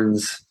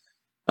Sharon's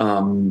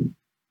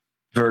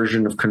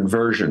version of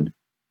conversion.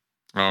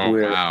 Oh,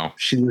 where wow.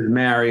 She would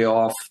marry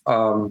off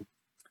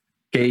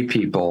gay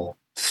people,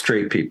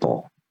 straight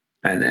people.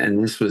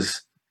 And this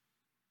was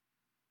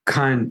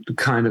kind of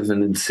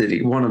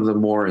one of the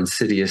more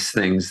insidious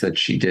things that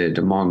she did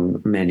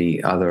among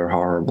many other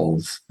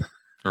horribles.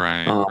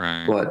 Right.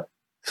 But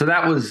so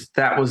that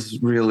was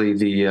really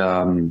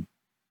the,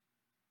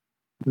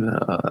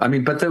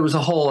 but there was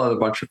a whole other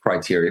bunch of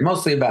criteria,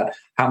 mostly about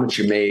how much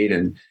you made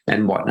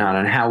and whatnot,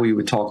 and how we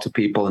would talk to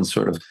people and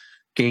sort of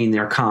gain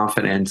their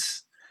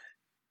confidence,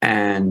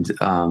 and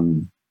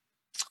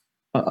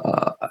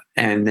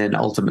then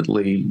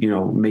ultimately,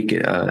 make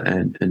it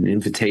an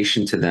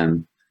invitation to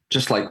them,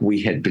 just like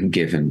we had been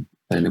given,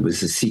 and it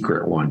was a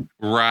secret one.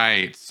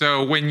 Right.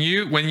 So when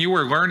you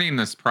were learning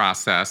this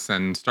process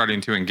and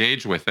starting to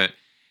engage with it,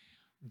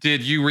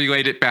 did you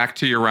relate it back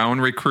to your own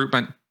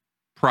recruitment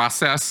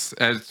process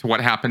as to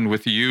what happened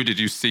with you? Did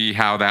you see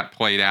how that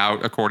played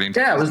out according to?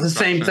 Yeah, it was the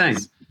same thing.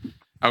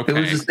 Okay. It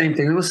was the same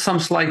thing. There was some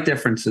slight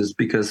differences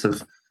because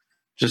of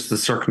just the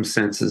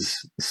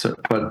circumstances,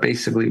 but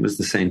basically it was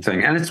the same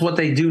thing. And it's what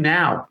they do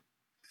now.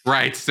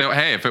 Right. So,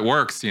 hey, if it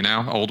works,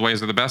 old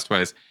ways are the best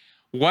ways.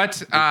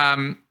 What,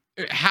 how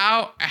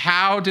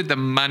did the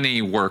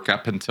money work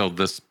up until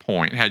this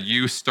point? Had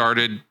you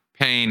started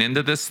paying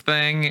into this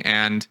thing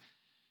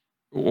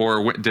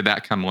or did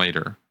that come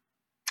later?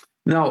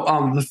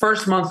 No, the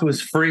first month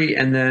was free,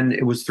 and then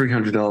it was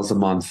 $300 a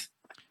month.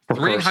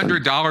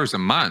 $300 a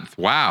month.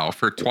 Wow.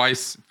 For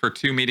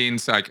 2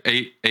 meetings, like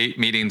eight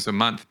meetings a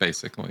month,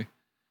 basically.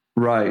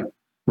 Right.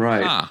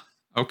 Huh.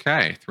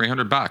 Okay.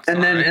 $300.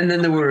 And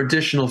then there were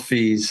additional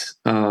fees.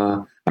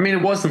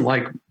 It wasn't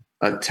like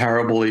a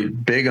terribly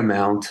big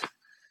amount.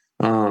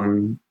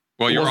 Well,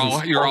 you're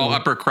all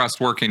upper crust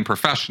working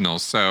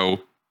professionals. So,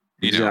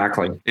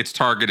 exactly. It's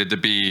targeted to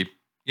be,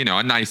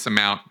 a nice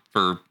amount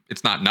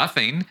it's not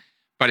nothing,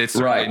 but it's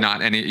certainly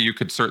not any, you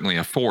could certainly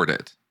afford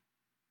it.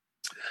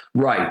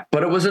 Right.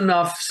 But it was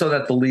enough so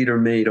that the leader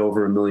made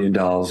over $1 million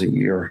a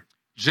year.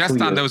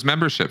 Just on those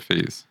membership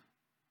fees.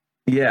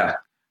 Yeah.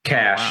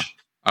 Cash.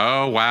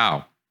 Wow. Oh,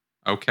 wow.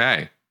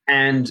 Okay.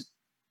 And,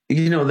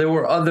 there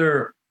were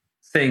other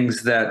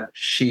things that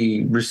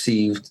she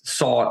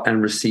sought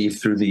and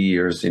received through the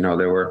years.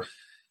 There were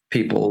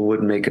people who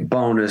would make a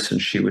bonus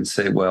and she would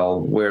say, well,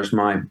 where's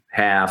my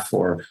half?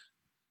 Or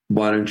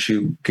why don't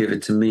you give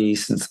it to me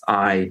since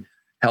I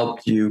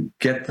helped you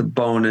get the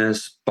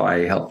bonus by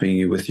helping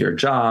you with your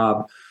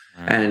job?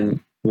 Right. And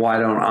why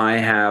don't I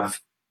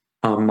have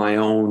my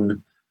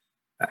own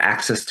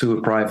access to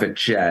a private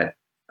jet?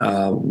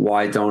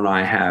 Why don't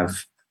I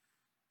have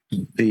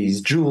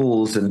these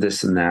jewels and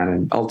this and that?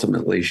 And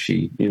ultimately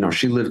she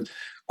lived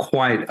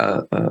quite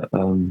a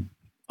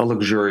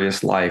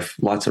luxurious life,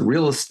 lots of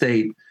real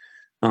estate.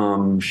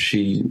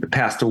 She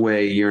passed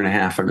away a year and a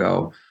half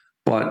ago,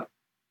 but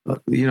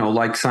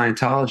like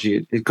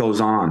Scientology, it goes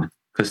on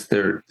because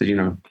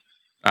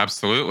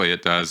Absolutely,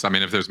 it does.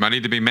 If there's money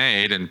to be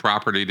made and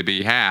property to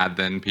be had,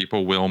 then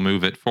people will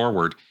move it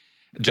forward.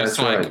 Just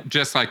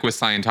like with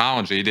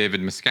Scientology,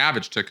 David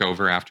Miscavige took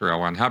over after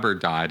L. Ron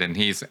Hubbard died, and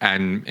he's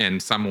in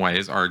some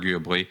ways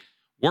arguably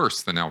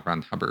worse than L.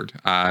 Ron Hubbard.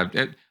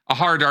 A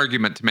hard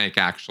argument to make,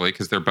 actually,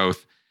 because they're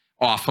both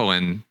awful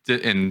in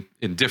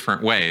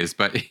different ways.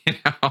 But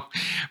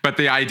but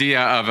the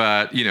idea of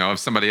of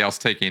somebody else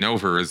taking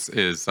over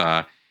is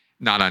not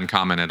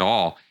uncommon at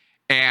all.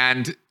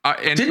 And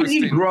didn't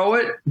he grow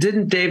it?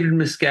 Didn't David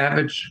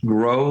Miscavige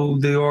grow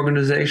the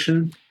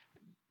organization?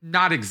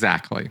 Not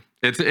exactly.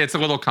 It's a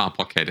little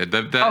complicated.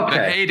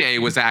 The heyday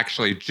was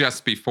actually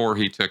just before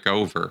he took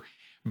over,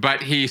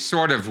 but he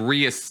sort of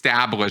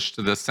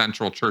reestablished the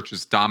Central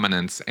Church's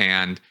dominance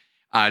and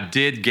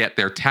did get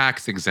their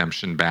tax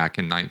exemption back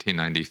in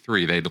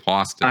 1993. They'd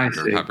lost it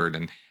under Hubbard,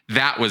 and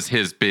that was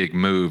his big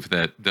move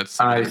that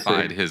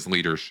solidified his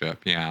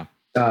leadership. Yeah.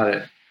 Got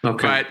it.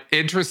 Okay. But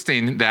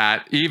interesting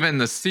that even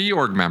the Sea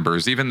Org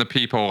members, even the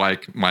people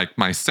like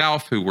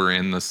myself who were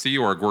in the Sea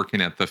Org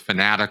working at the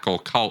fanatical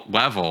cult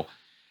level,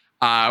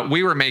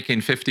 we were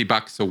making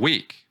 $50 a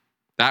week.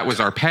 That was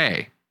our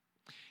pay.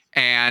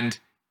 And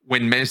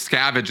when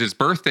Miscavige's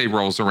birthday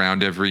rolls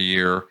around every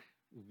year,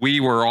 we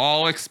were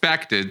all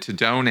expected to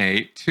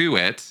donate to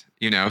it,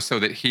 so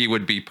that he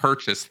would be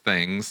purchased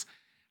things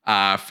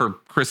for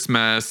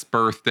Christmas,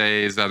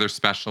 birthdays, other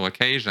special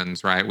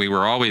occasions, right? We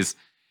were always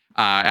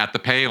at the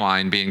pay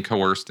line being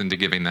coerced into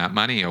giving that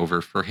money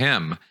over for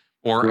him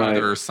or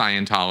other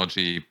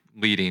Scientology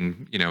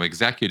leading,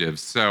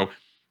 executives. So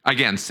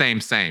again,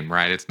 same,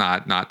 right? It's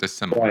not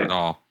dissimilar at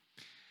all.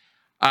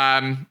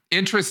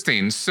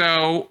 Interesting.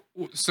 So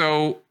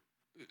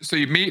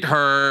you meet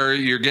her,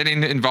 you're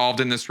getting involved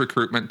in this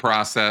recruitment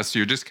process.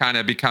 You're just kind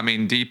of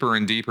becoming deeper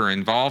and deeper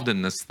involved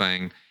in this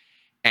thing.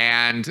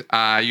 And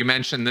you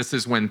mentioned this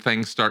is when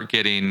things start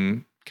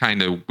getting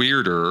kind of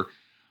weirder.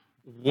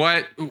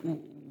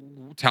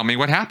 Tell me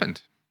what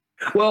happened.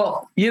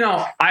 Well,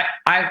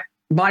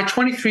 my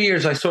 23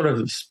 years, I sort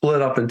of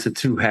split up into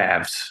two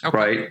halves,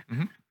 right?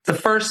 Mm-hmm. The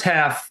first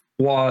half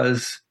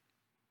was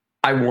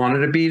I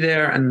wanted to be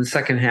there, and the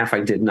second half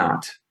I did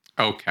not.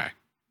 Okay.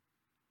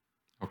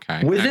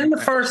 Within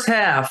the first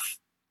half,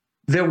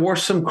 there were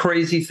some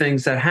crazy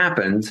things that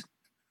happened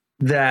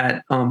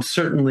that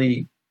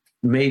certainly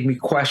made me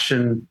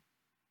question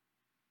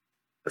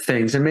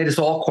things and made us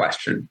all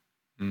question.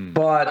 Mm.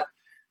 But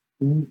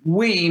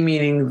we,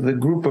 meaning the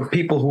group of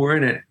people who were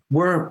in it,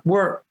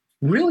 were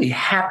really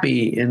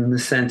happy in the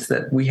sense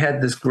that we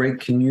had this great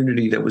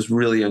community that was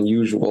really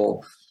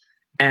unusual.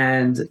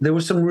 And there were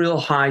some real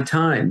high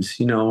times,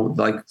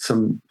 like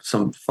some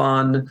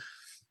fun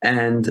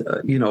and,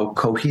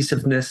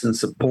 cohesiveness and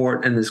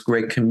support and this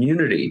great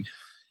community.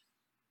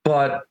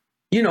 But,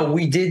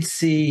 we did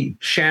see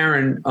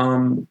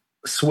Sharon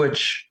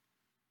switch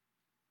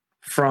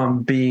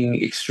from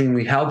being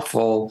extremely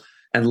helpful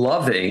and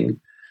loving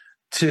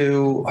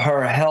to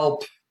her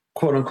help,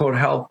 quote unquote,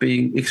 help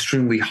being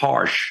extremely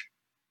harsh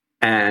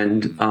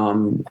and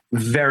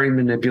very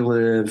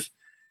manipulative,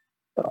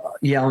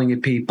 yelling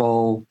at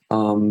people,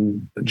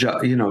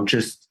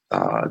 just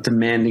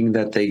demanding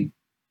that they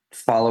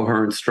follow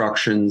her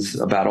instructions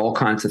about all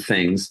kinds of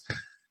things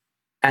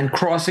and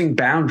crossing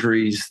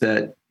boundaries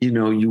that,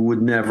 you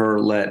would never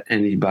let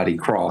anybody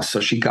cross.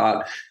 So she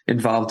got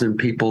involved in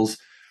people's,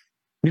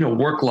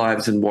 work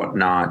lives and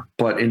whatnot,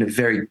 but in a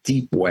very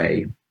deep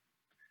way.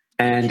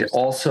 And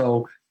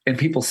also in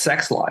people's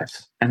sex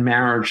lives and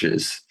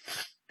marriages.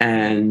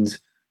 And,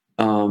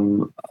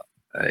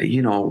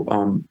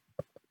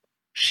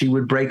 she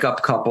would break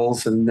up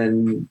couples and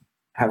then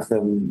have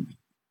them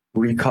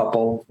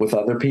recouple with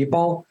other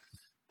people.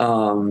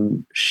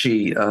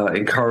 She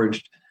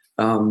encouraged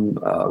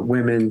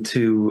women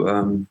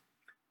to,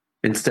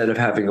 instead of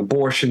having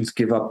abortions,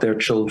 give up their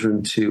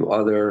children to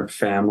other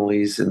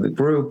families in the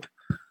group.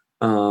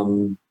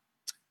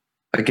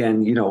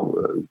 Again,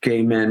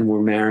 gay men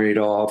were married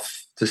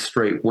off to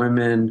straight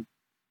women.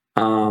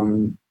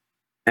 And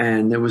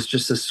there was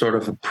just this sort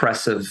of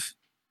oppressive,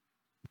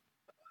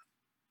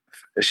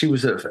 she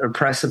was an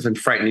oppressive and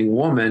frightening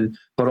woman,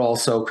 but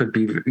also could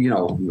be,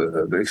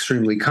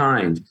 extremely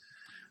kind.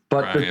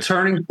 But the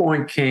turning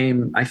point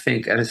came, I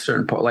think, at a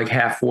certain point, like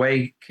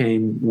halfway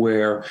came,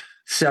 where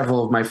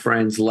several of my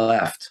friends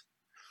left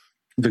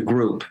the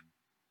group.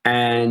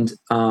 And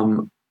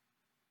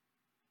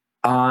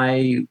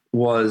I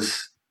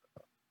was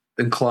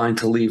inclined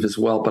to leave as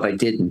well, but I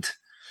didn't.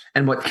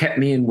 And what kept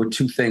me in were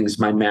two things: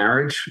 my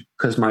marriage,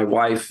 because my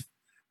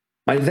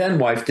then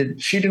wife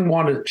she didn't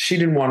want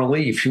to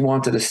leave. She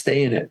wanted to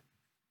stay in it.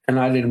 And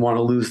I didn't want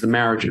to lose the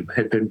marriage.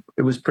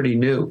 It was pretty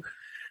new.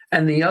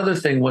 And the other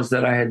thing was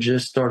that I had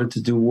just started to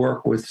do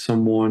work with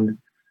someone,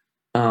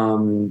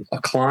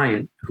 a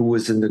client who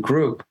was in the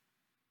group.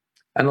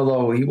 And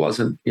although he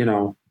wasn't,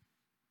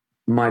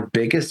 my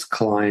biggest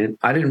client,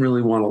 I didn't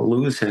really want to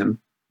lose him.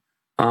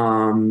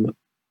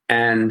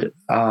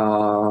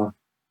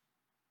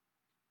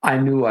 I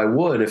knew I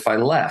would if I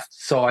left.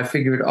 So I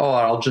figured,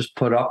 I'll just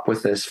put up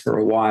with this for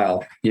a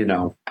while.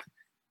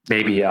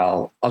 Maybe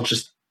I'll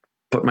just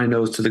put my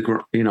nose to the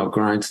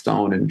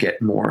grindstone and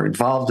get more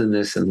involved in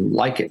this and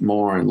like it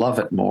more and love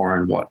it more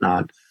and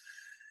whatnot.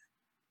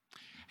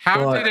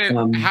 How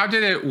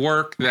did it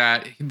work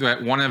that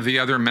one of the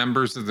other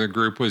members of the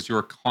group was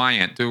your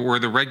client? Were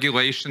the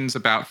regulations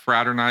about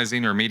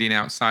fraternizing or meeting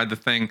outside the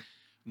thing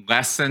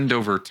lessened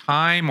over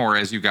time, or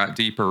as you got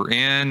deeper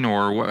in,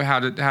 or how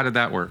did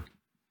that work?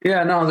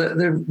 Yeah, no,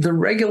 the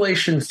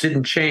regulations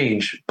didn't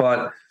change,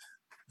 but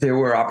there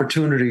were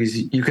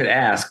opportunities you could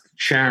ask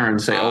Sharon,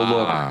 say, "Oh,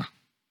 look,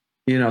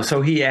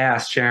 So he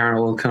asked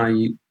Sharon, well, can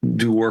I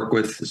do work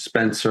with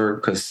Spencer?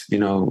 Because,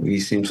 he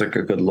seems like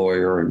a good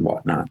lawyer and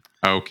whatnot.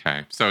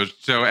 Okay. So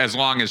as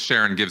long as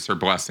Sharon gives her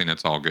blessing,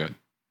 it's all good.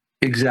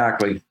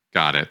 Exactly.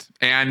 Got it.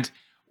 And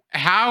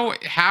how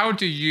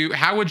would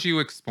you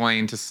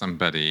explain to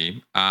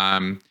somebody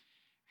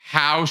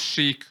how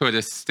she could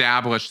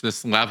establish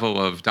this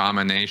level of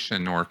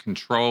domination or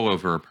control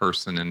over a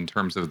person in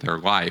terms of their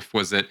life?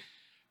 Was it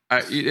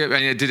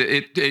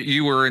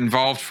you were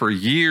involved for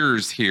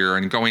years here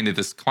and going to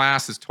this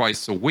classes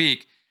twice a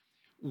week?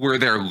 Were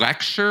there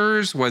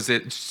lectures? Was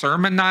it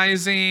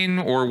sermonizing,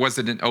 or was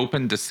it an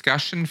open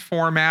discussion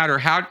format? Or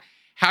how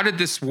did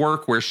this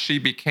work where she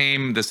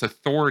became this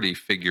authority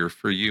figure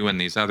for you and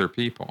these other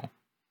people?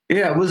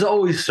 Yeah, it was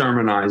always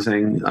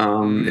sermonizing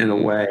in a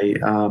way.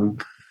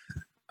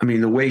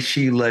 The way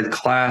she led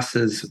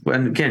classes,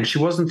 and again, she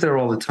wasn't there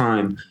all the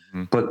time,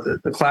 but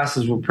the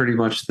classes were pretty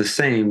much the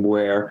same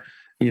where,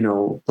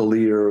 the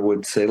leader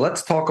would say,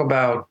 let's talk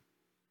about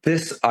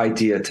this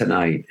idea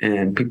tonight.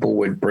 And people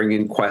would bring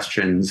in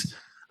questions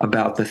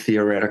about the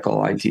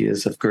theoretical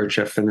ideas of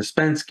Gurdjieff and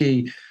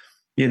Ouspensky.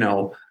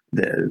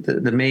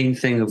 The main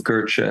thing of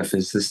Gurdjieff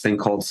is this thing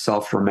called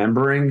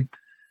self-remembering,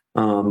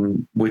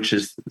 which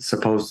is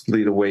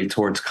supposedly the way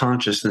towards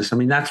consciousness.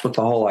 That's what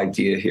the whole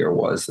idea here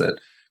was, that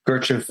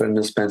Gurdjieff and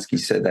Ouspensky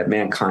said that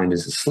mankind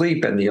is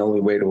asleep, and the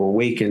only way to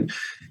awaken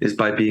is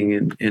by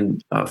being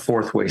in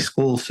fourth way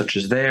schools such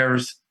as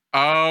theirs.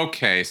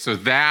 Okay, so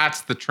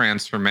that's the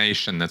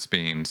transformation that's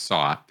being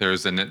sought.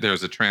 There's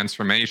a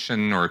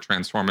transformation or a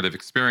transformative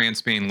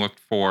experience being looked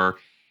for,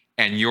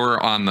 and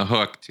you're on the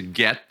hook to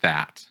get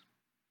that.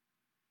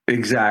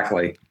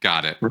 Exactly.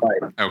 Got it.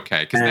 Right.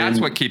 Okay, because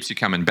that's what keeps you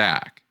coming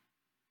back.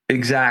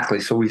 Exactly.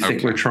 So we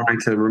think we're trying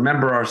to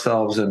remember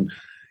ourselves, and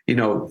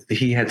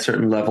he had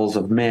certain levels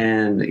of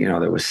man.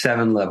 There was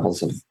 7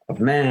 levels of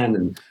man,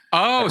 and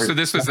so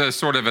this was a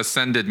sort of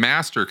ascended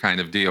master kind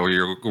of deal.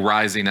 You're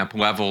rising up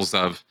levels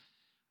of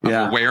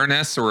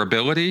awareness or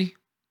ability.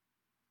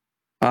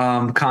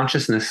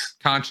 Consciousness.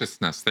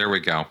 There we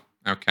go.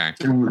 Okay.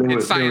 In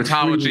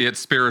Scientology, it's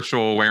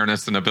spiritual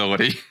awareness and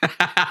ability.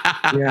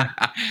 Yeah.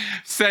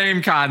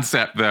 Same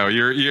concept, though.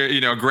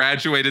 You're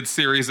graduated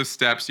series of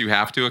steps you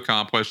have to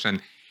accomplish,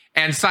 and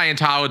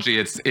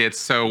Scientology, it's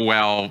so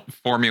well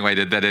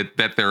formulated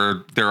that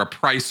there are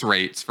price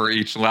rates for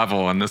each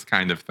level and this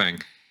kind of thing.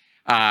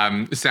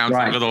 Sounds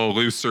a little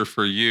looser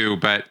for you,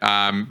 but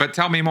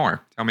tell me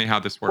more. Tell me how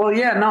this works. Well,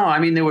 yeah,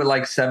 no, there were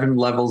like 7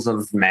 levels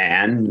of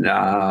man,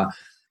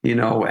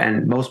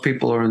 and most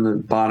people are in the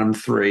bottom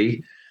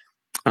 3.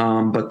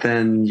 But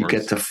then you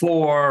get to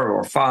 4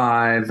 or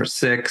 5 or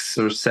 6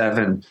 or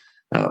 7.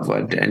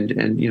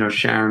 And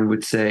Sharon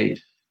would say,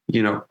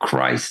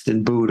 Christ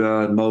and Buddha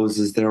and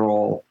Moses, they're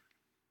all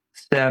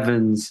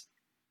 7s.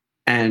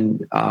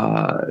 And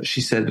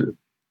she said,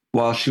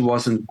 while she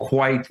wasn't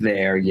quite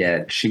there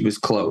yet, she was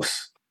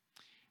close.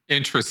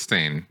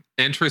 Interesting.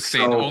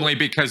 So, only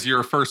because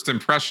your first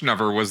impression of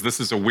her was, this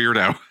is a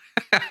weirdo.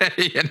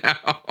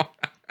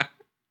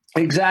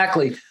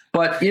 Exactly.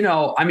 But,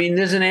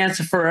 there's an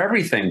answer for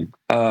everything,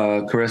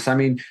 Chris.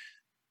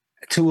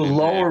 To a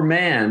lower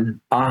man,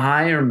 a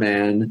higher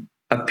man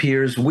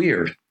appears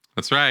weird.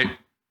 That's right.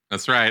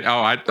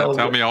 Oh,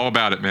 tell me all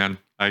about it, man.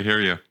 I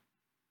hear you.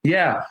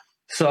 Yeah.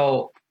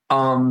 So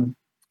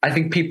I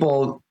think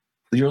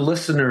your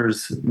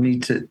listeners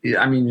need to,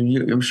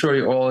 I'm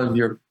sure all of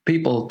your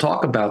people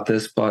talk about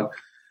this, but,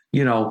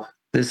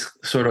 this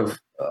sort of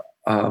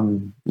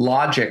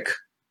logic,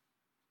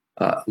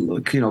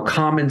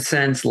 common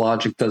sense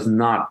logic does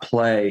not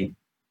play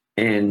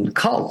in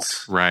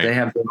cults. Right. They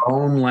have their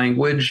own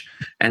language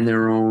and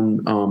their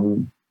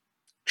own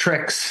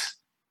tricks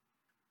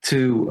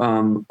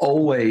to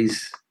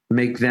always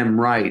make them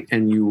right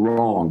and you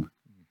wrong.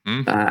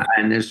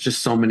 And there's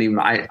just so many.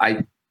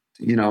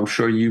 I'm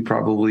sure you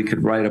probably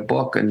could write a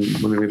book, and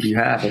maybe you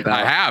have.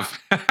 I have.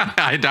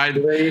 I died.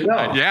 There you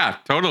go. Yeah,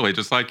 totally.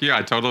 Just like you,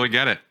 I totally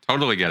get it.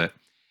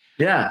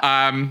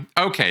 Yeah.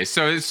 Okay,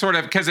 so it's sort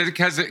of because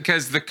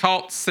the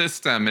cult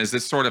system is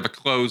this sort of a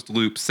closed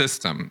loop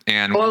system,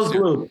 and closed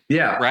loop.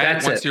 Yeah.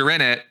 Right. Once you're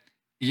in it,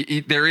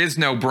 there is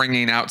no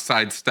bringing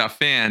outside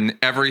stuff in.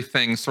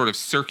 Everything sort of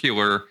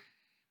circular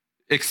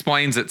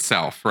explains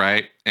itself,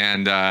 right?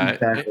 And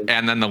exactly.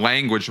 And then the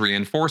language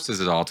reinforces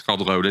it all. It's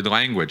called loaded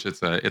language.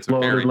 It's a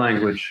loaded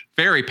language.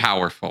 Very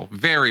powerful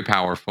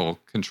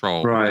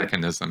control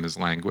mechanism is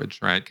language,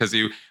 right? Because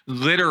you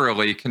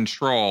literally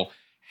control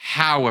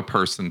how a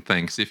person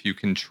thinks if you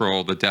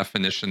control the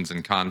definitions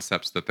and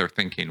concepts that they're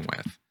thinking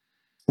with.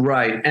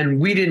 Right. And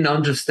we didn't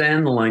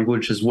understand the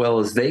language as well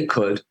as they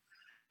could.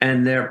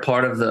 And their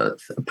part of the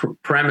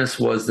premise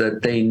was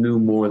that they knew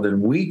more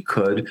than we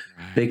could.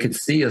 Right. They could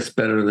see us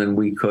better than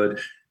we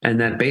could.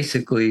 And that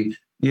basically,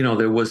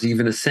 there was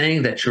even a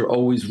saying that you're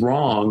always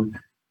wrong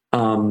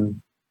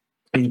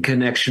in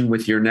connection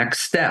with your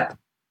next step.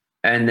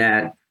 And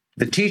that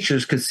the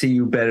teachers could see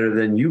you better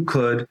than you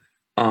could,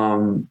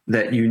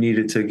 that you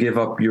needed to give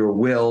up your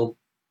will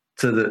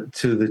to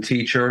the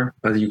teacher,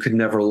 or you could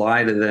never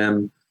lie to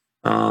them.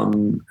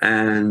 And,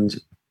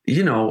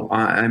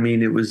 I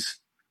mean, it was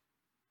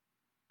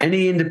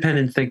any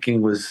independent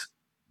thinking was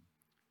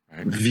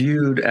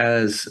viewed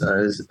as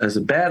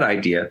a bad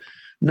idea,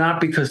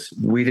 not because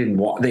we didn't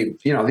want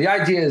the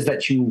idea is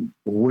that you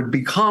would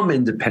become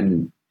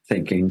independent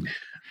thinking,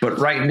 but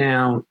right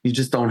now you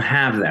just don't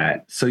have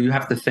that. So you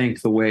have to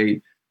think the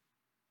way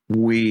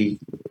we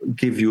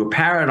give you a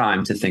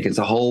paradigm to think. It's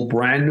a whole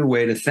brand new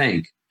way to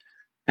think.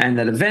 And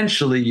that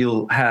eventually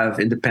you'll have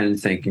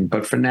independent thinking.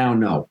 But for now,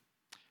 no.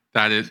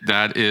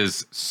 That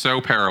is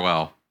so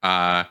parallel.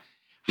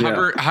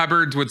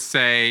 Hubbard would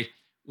say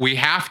we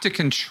have to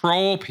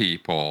control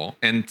people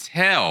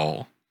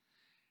until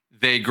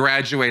they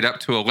graduate up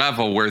to a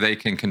level where they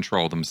can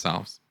control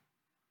themselves.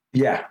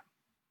 Yeah.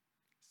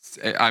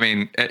 I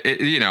mean,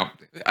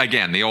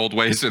 again, the old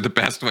ways are the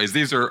best ways.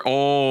 These are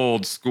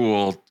old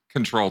school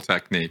control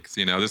techniques.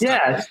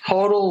 It's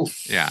total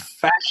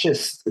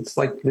fascist. It's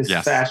like this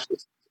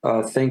fascist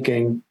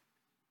thinking.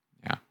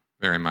 Yeah,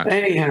 very much.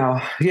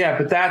 Anyhow,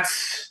 but that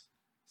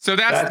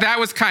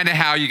was kind of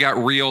how you got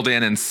reeled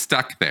in and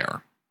stuck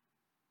there.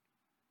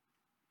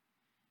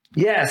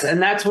 Yes, and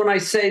that's when I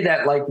say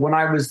that, like, when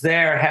I was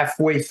there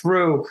halfway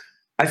through,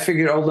 I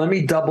figured, let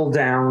me double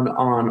down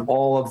on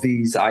all of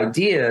these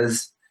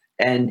ideas,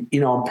 and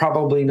I'm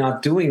probably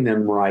not doing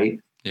them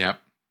right.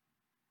 Yep.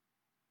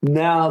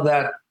 Now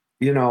that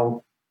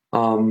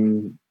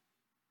I'm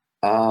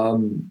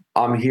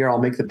here, I'll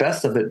make the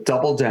best of it.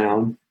 Double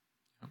down,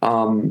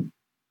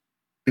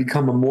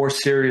 become a more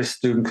serious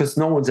student, because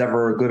no one's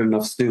ever a good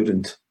enough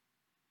student.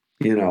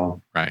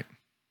 Right.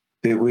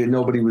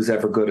 Nobody was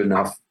ever good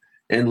enough.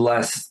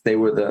 Unless they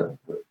were the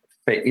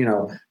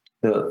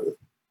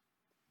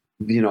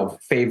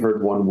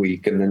favored one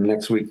week, and then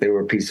next week they were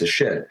a piece of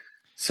shit.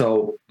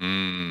 So, so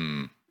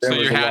you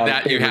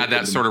had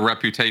that sort of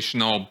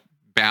reputational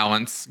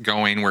balance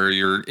going, where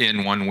you're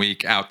in one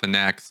week, out the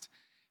next,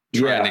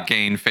 trying to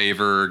gain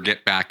favor,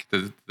 get back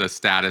the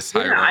status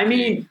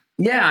hierarchy.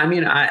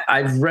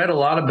 I've read a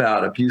lot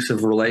about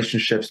abusive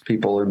relationships,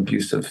 people in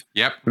abusive.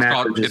 Yep,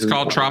 it's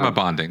called trauma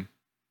bonding.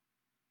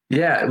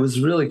 Yeah, it was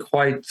really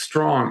quite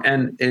strong,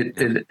 and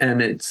that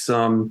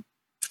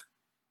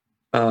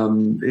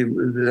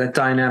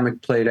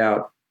dynamic played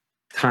out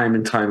time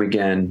and time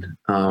again,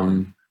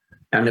 and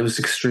it was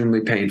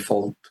extremely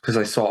painful because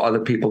I saw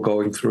other people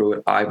going through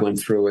it. I went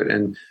through it,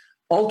 and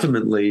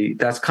ultimately,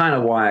 that's kind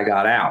of why I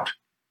got out.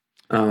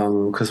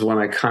 Because when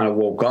I kind of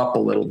woke up a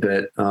little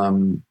bit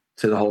to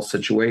the whole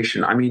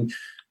situation, I mean,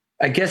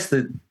 I guess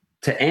to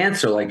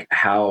answer like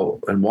how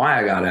and why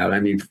I got out. I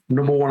mean,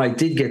 number one, I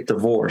did get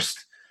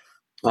divorced.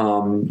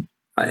 In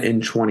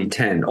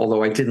 2010,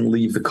 although I didn't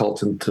leave the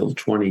cult until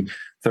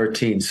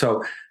 2013.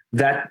 So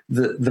that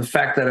the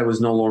fact that I was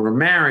no longer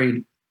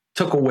married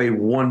took away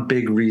one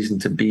big reason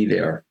to be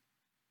there.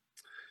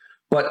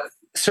 But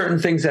certain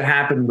things that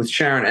happened with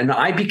Sharon, and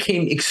I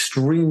became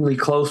extremely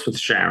close with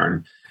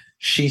Sharon.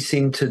 She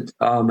seemed to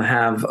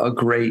have a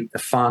great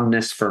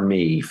fondness for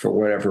me for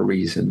whatever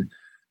reason.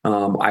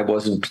 I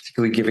wasn't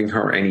particularly giving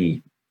her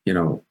any,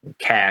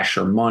 cash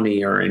or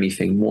money or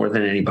anything more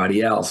than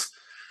anybody else.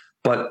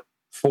 But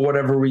for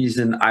whatever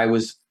reason, I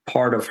was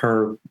part of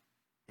her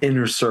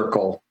inner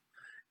circle.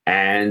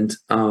 And,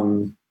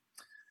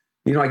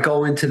 I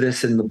go into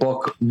this in the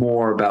book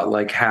more about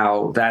like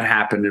how that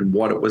happened and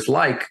what it was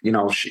like.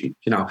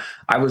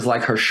 I was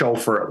like her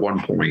chauffeur at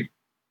one point.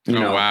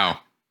 Wow.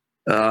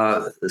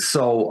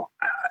 So,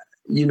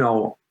 we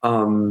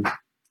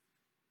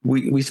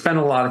spent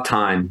a lot of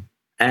time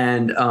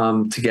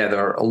and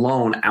together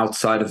alone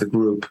outside of the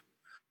group.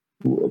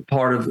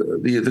 Part of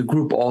the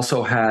group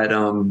also had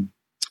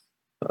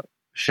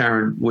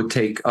Sharon would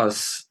take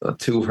us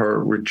to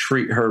her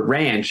retreat, her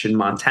ranch in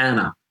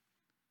Montana.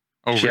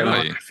 Oh, she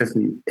really? had a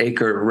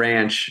 50-acre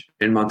ranch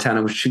in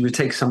Montana, which she would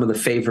take some of the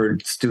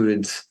favored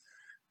students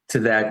to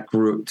that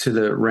group, to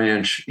the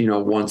ranch,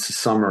 once a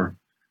summer.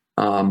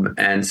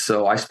 And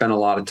so I spent a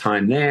lot of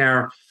time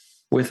there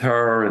with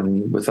her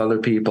and with other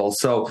people.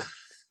 So,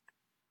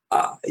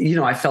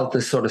 I felt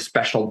this sort of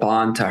special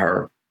bond to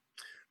her.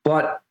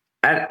 But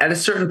at a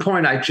certain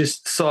point, I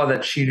just saw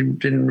that she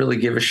didn't really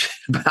give a shit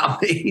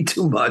about me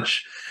too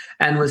much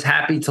and was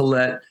happy to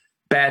let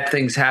bad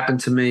things happen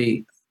to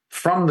me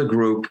from the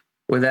group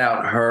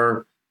without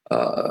her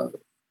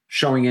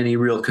showing any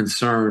real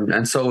concern.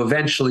 And so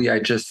eventually I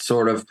just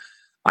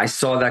I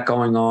saw that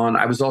going on.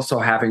 I was also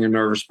having a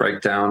nervous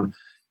breakdown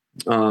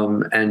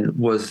and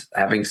was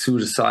having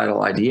suicidal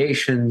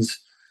ideations,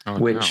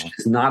 which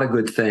is not a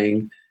good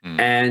thing.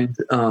 And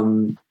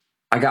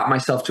I got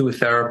myself to a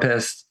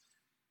therapist.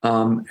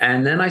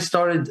 And then I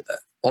started,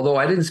 although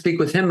I didn't speak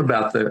with him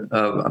about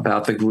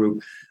the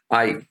group,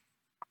 I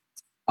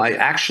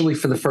actually,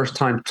 for the first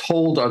time,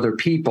 told other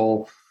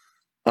people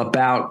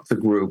about the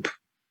group.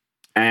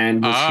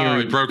 And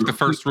it broke the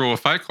first rule of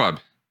Fight Club.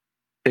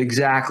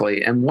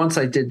 Exactly. And once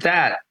I did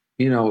that,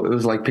 it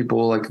was like people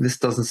were like, "This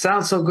doesn't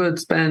sound so good,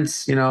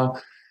 Spence,"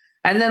 And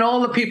then all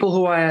the people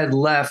who I had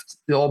left,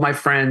 all my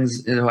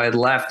friends who I had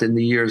left in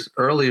the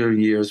earlier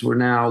years, were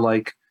now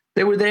like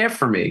they were there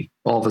for me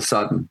all of a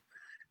sudden.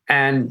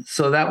 And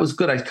so that was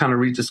good. I kind of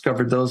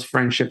rediscovered those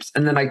friendships.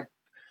 And then I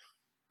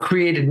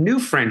created new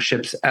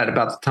friendships at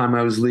about the time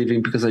I was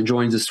leaving because I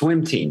joined the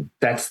swim team.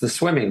 That's the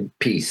swimming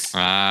piece,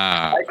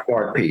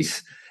 lifeguard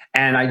piece.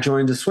 And I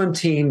joined the swim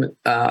team.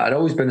 I'd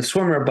always been a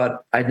swimmer,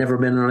 but I'd never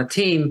been on a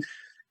team.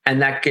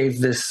 And that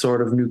gave this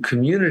sort of new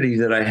community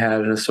that I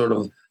had and a sort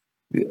of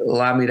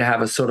allowed me to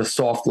have a sort of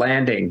soft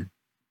landing.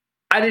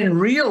 I didn't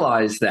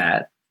realize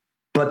that,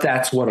 but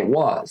that's what it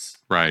was.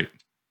 Right.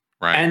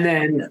 Right. And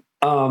then,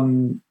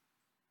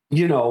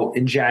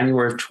 in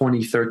January of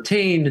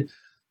 2013,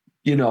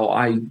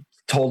 I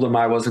told them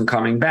I wasn't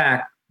coming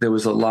back. There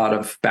was a lot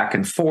of back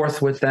and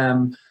forth with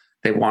them.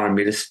 They wanted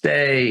me to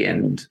stay.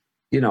 And,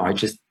 I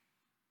just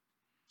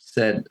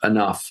said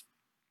enough.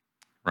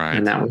 Right.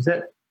 And that was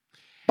it.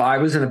 I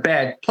was in a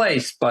bad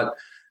place, but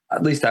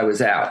at least I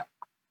was out.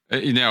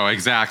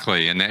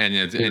 Exactly.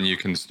 And you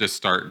can just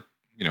start,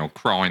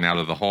 crawling out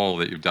of the hole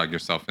that you've dug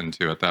yourself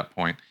into at that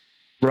point.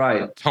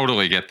 Right.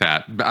 Totally get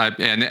that.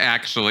 And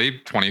actually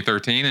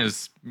 2013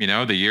 is,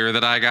 the year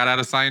that I got out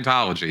of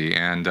Scientology,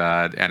 and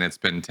it's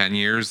been 10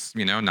 years,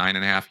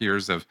 9.5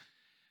 years of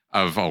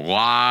a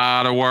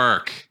lot of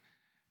work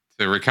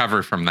to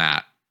recover from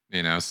that,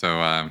 so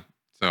I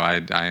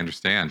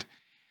understand.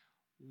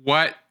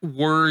 What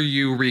were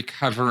you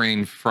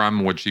recovering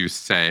from, would you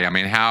say? I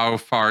mean, how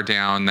far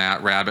down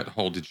that rabbit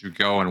hole did you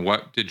go, and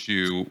what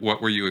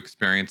were you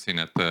experiencing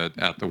at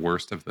the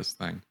worst of this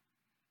thing?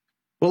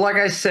 Well, like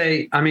I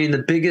say, I mean,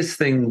 the biggest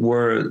thing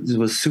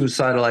was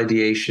suicidal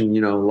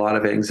ideation, a lot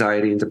of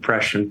anxiety and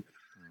depression.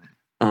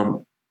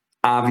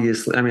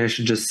 Obviously, I mean, I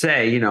should just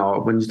say,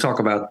 when you talk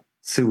about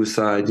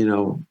suicide,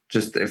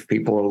 just if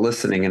people are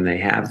listening and they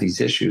have these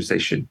issues,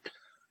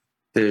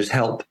 there's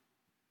help.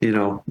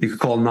 You could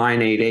call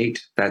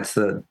 988. That's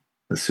the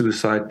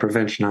suicide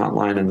prevention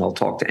hotline, and they'll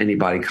talk to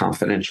anybody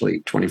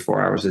confidentially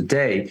 24 hours a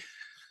day.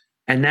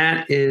 And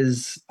that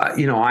is,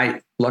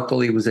 I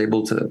luckily was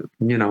able to,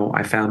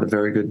 I found a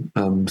very good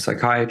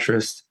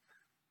psychiatrist.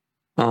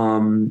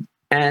 And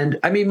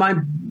I mean, my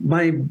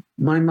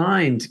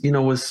mind,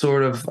 was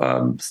sort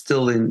of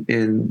still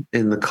in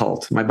the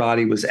cult. My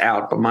body was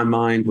out, but my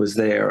mind was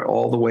there.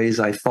 All the ways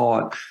I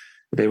thought,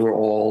 they were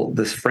all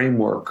this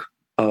framework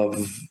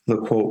of the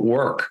quote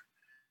work.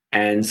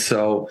 And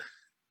so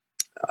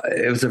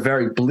it was a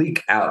very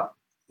bleak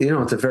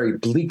it's a very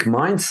bleak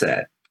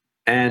mindset.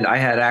 And I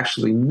had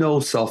actually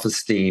no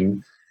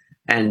self-esteem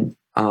and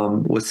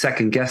was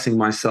second guessing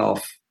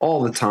myself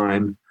all the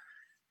time.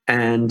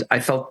 And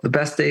I felt the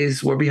best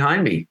days were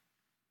behind me.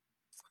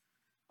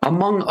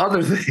 Among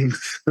other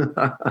things,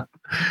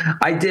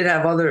 I did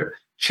have other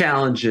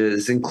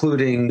challenges,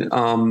 including,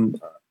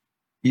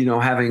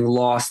 having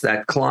lost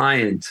that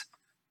client.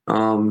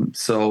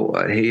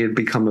 So he had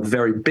become a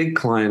very big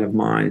client of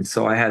mine.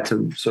 So I had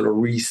to sort of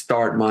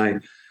restart my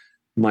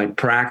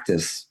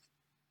practice.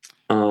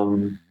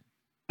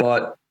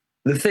 But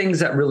the things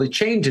that really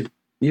changed it,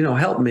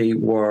 helped me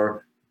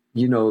were,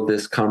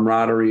 this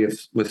camaraderie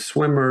with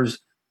swimmers,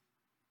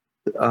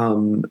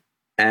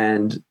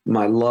 and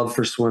my love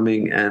for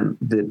swimming and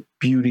the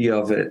beauty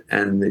of it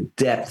and the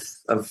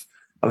depth of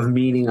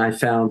meaning I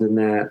found in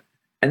that.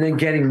 And then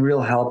getting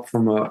real help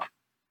from a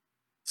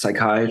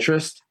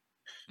psychiatrist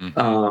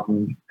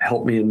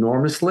helped me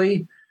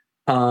enormously.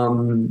 Like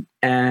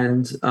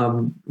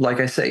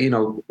I say,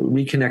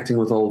 reconnecting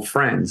with old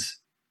friends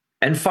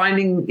and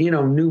finding,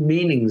 new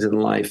meanings in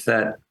life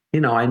that,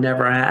 I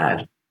never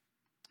had.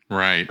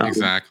 Right,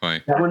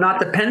 exactly. That were not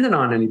dependent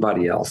on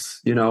anybody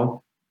else,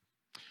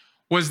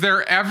 Was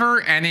there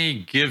ever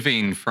any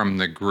giving from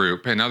the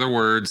group? In other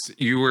words,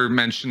 you were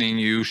mentioning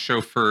you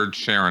chauffeured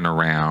Sharon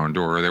around,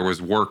 or there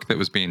was work that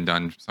was being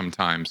done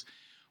sometimes.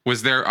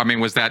 Was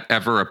that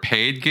ever a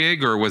paid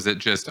gig, or was it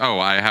just,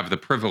 I have the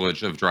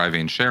privilege of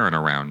driving Sharon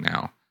around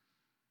now?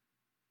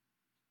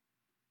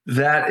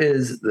 That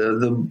is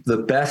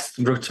the best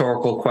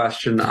rhetorical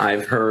question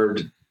I've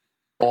heard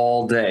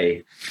all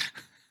day.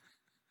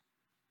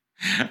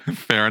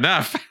 Fair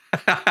enough.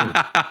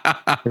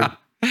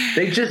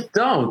 They just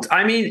don't.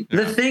 I mean,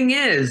 The thing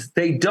is,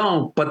 they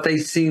don't, but they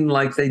seem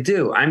like they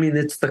do. I mean,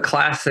 it's the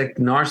classic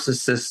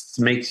narcissists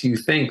makes you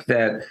think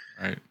that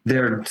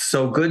they're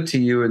so good to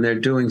you and they're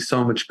doing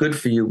so much good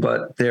for you,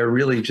 but they're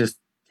really just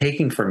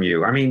taking from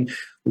you. I mean,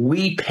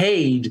 we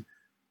paid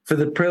for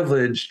the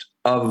privilege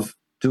of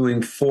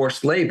doing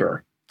forced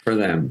labor for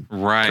them.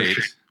 Right.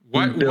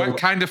 What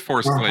kind of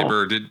forced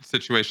labor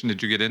situation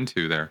did you get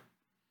into there?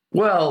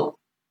 Well,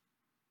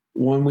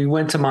 when we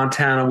went to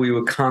Montana, we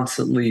were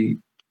constantly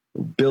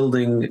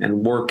building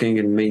and working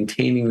and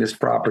maintaining this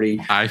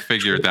property. I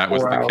figured that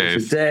was the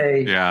case. A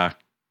day. Yeah.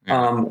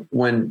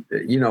 When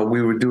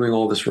we were doing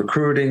all this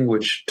recruiting,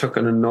 which took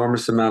an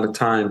enormous amount of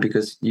time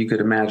because you could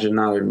imagine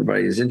not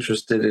everybody is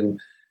interested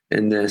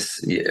in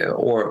this,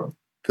 or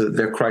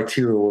their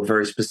criteria were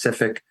very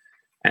specific,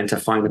 and to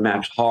find a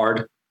match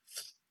hard.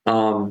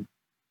 To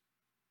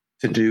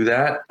do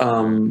that,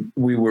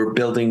 we were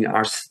building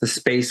the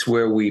space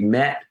where we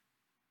met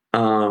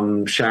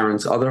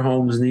Sharon's other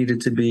homes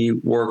needed to be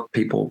worked.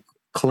 People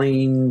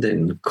cleaned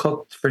and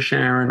cooked for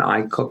Sharon.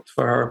 I cooked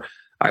for her.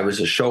 I was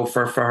a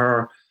chauffeur for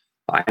her.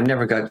 I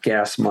never got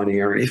gas money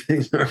or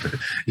anything.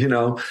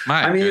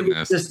 My I mean,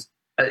 goodness. it was just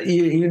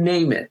you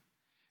name it.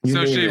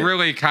 So she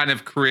really kind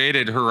of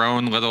created her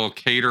own little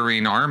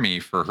catering army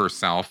for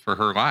herself, for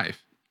her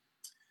life.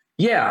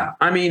 Yeah,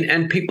 I mean,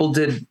 and people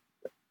did.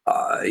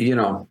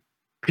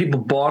 People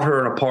bought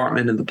her an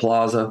apartment in the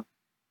Plaza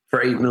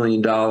for $8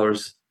 million.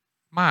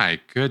 My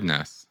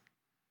goodness.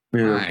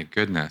 Yeah. My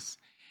goodness.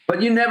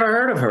 But you never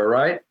heard of her,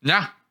 right?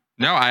 No,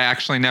 I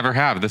actually never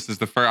have. This is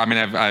the first. I mean,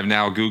 I've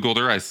now Googled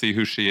her. I see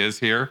who she is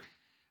here.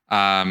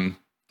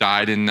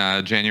 Died in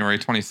January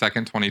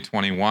 22nd,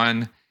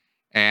 2021.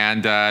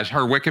 And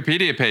her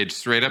Wikipedia page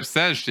straight up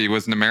says she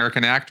was an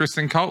American actress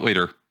and cult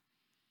leader.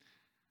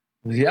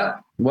 Yeah.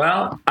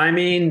 Well, I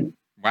mean,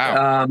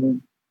 wow.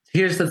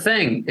 Here's the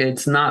thing.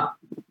 It's not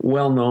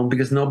well known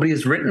because nobody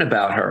has written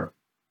about her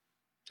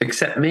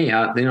except me.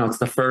 It's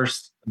the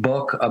first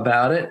book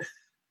about it.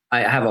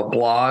 I have a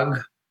blog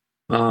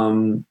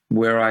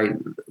where I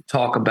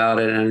talk about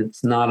it, and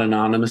it's not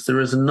anonymous. There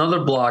is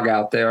another blog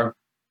out there.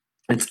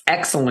 It's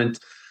excellent,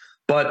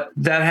 but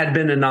that had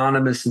been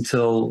anonymous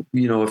until,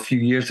 a few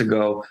years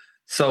ago.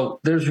 So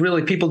there's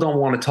really, people don't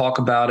want to talk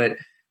about it.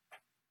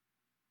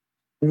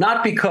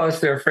 Not because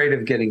they're afraid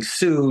of getting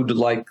sued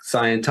like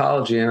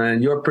Scientology,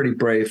 and you're pretty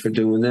brave for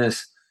doing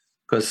this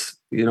because,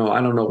 I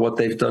don't know what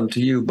they've done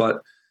to you,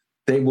 but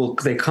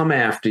they come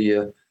after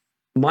you.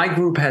 My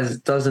group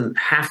doesn't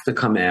have to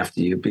come after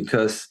you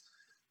because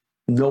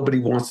nobody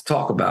wants to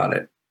talk about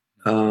it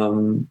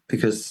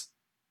because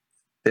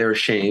they're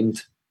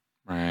ashamed.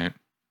 Right.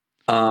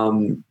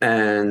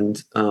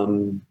 And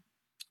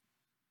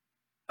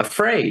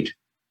afraid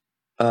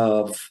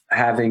of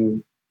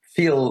having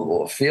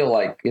feel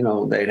like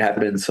they'd have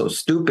been so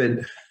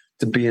stupid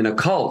to be in a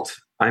cult.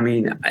 I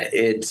mean,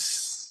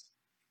 it's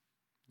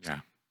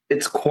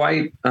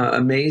quite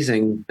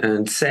amazing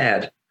and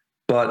sad,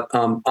 but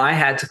I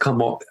had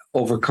to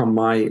overcome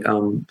my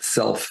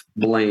self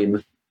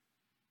blame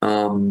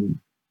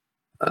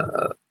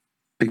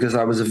because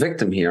I was a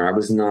victim here. I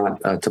was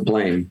not to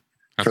blame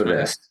for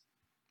this.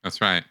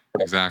 That's right.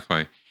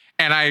 Exactly.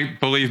 And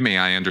believe me,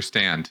 I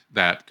understand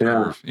that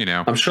curve,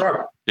 I'm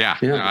sure. Yeah.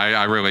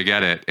 I really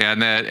get it.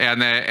 And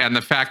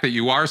the fact that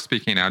you are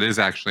speaking out is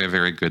actually a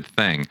very good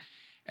thing.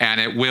 And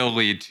it will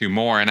lead to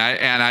more. And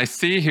I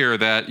see here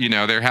that,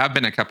 there have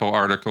been a couple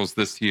articles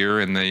this year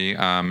in the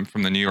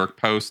from the New York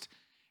Post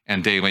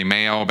and Daily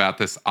Mail about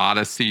this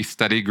Odyssey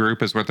study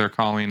group is what they're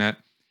calling it.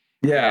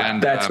 Yeah,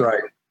 and, that's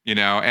right.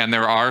 And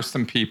there are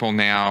some people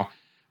now.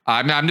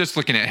 I'm just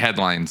looking at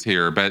headlines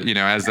here, but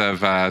as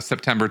of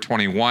September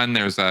 21,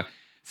 there's a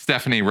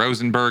Stephanie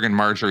Rosenberg and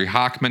Marjorie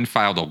Hochman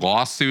filed a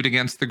lawsuit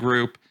against the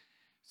group.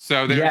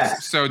 So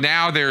so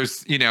now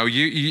there's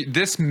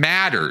this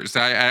matters.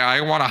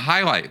 I want to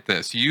highlight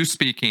this. You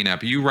speaking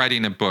up, you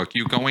writing a book,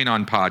 you going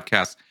on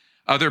podcasts,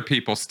 other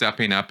people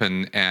stepping up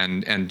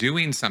and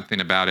doing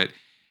something about it.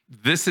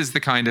 This is the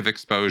kind of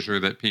exposure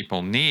that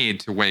people need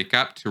to wake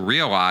up to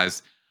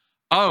realize,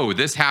 oh,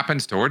 this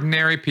happens to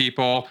ordinary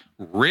people,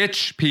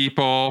 rich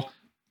people,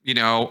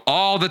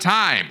 all the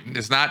time.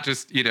 It's not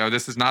just,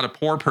 this is not a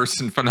poor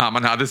person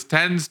phenomenon. This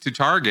tends to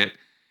target,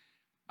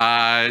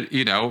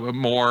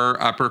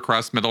 more upper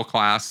crust, middle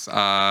class,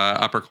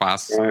 upper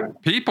class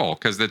people,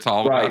 because it's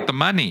all about the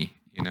money,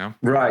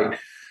 Right.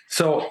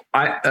 So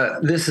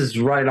this is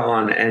right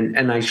on.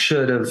 And I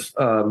should have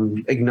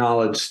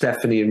acknowledged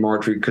Stephanie and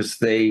Marjorie because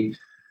they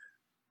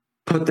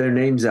put their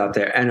names out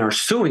there and are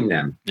suing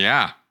them.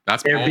 Yeah.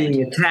 They're bold.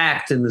 being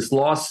attacked in this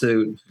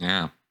lawsuit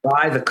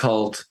by the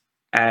cult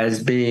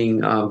as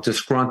being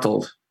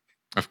disgruntled.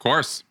 Of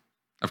course.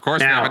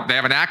 Now, they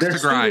have an axe to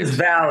grind. Their suit is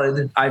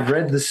valid. I've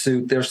read the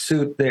suit. Their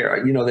suit,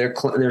 they're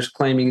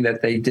claiming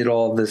that they did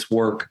all this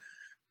work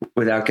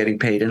without getting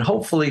paid, and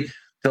hopefully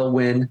they'll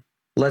win.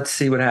 Let's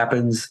see what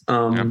happens.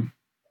 But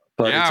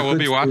we'll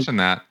be watching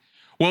that.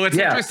 Well, it's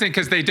interesting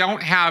because they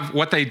don't have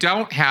what they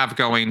don't have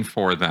going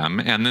for them,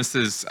 and this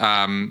is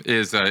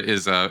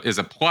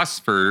a plus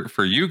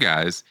for you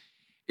guys.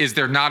 Is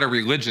they're not a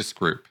religious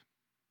group,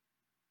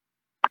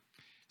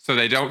 so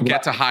they don't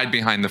get to hide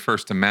behind the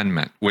First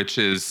Amendment, which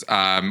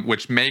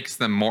makes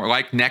them more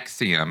like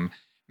NXIVM,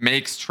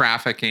 makes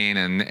trafficking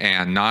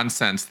and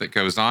nonsense that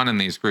goes on in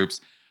these groups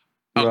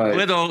a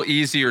little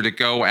easier to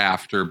go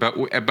after.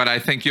 But I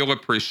think you'll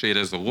appreciate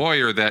as a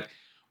lawyer that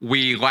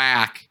we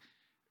lack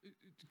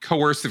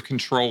coercive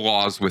control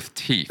laws with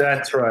teeth.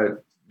 That's right.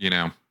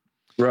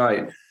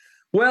 Right.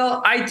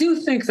 Well, I do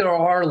think there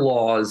are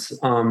laws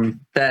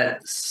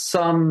that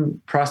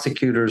some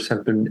prosecutors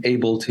have been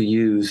able to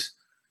use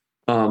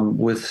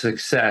with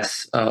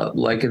success,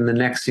 like in the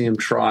NXIVM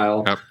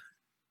trial,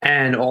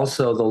 and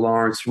also the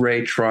Lawrence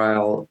Ray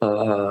trial,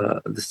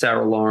 the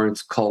Sarah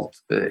Lawrence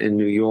cult in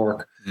New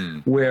York,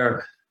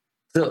 where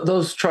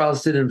those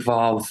trials did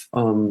involve,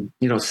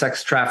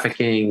 sex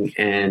trafficking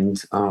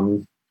and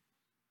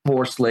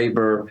forced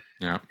labor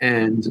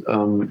and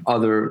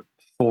other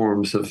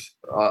forms of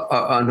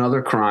on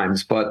other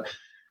crimes. But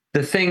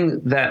the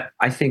thing that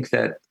I think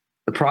that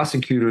the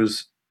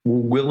prosecutors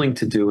were willing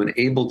to do and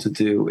able to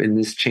do in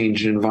this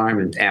changed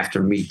environment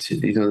after Me Too,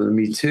 the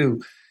Me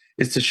Too,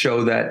 is to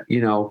show that,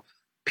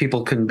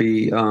 people can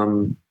be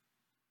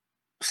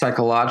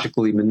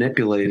psychologically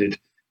manipulated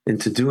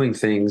into doing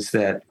things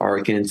that are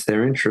against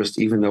their interest,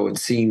 even though it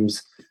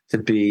seems to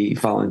be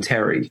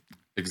voluntary.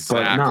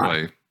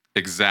 Exactly.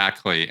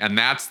 And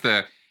that's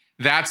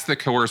the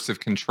coercive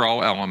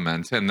control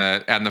element, and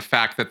the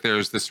fact that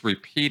there's this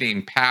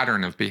repeating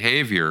pattern of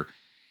behavior.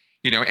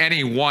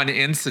 Any one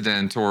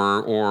incident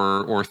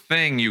or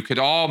thing you could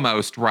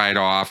almost write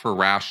off or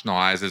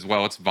rationalize as,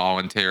 well, it's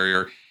voluntary,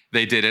 or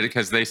they did it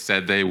because they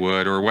said they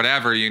would, or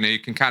whatever. You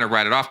can kind of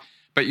write it off.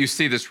 But you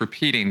see this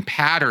repeating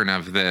pattern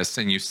of this,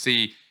 and you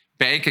see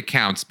bank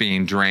accounts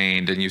being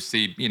drained, and you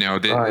see,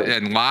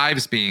 and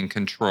lives being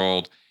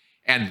controlled.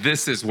 And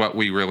this is what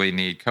we really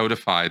need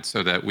codified,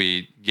 so that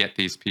we get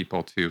these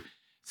people to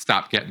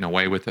stop getting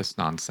away with this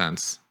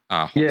nonsense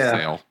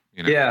wholesale.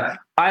 Yeah,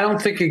 I don't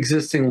think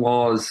existing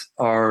laws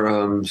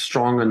are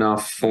strong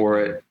enough for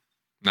it.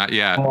 Not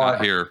yet,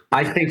 not here.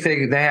 I think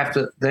they have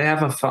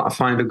to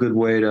find a good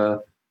way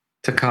to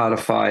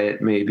codify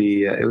it.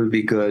 Maybe it would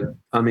be good.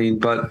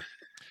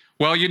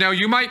 Well,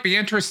 you might be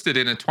interested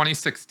in a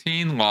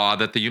 2016 law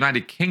that the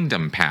United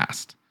Kingdom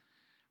passed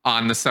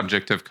on the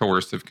subject of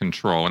coercive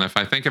control. And if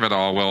I think of it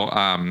all,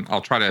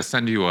 I'll try to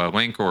send you a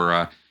link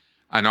or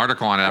an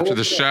article on it after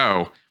the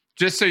show,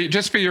 just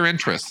for your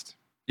interest.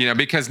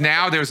 Because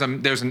now there's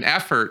an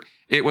effort.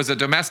 It was a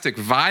domestic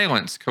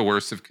violence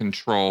coercive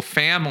control,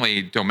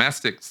 family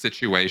domestic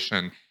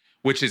situation,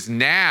 which is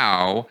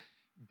now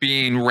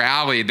being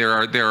rallied. There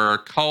are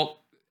cult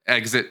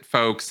exit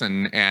folks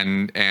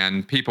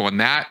and people in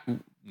that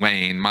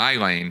lane, my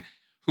lane,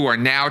 who are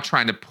now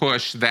trying to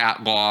push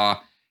that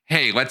law.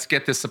 Hey, let's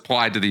get this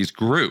applied to these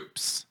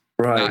groups,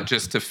 not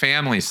just to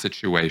family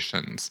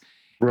situations.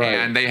 Right.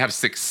 And they have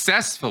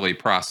successfully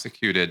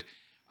prosecuted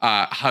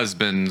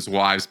husbands,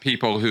 wives,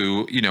 people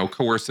who,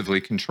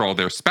 coercively control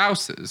their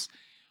spouses.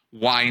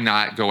 Why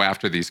not go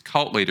after these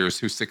cult leaders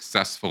who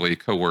successfully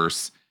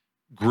coerce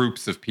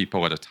groups of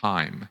people at a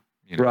time?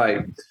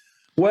 Right.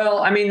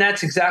 Well,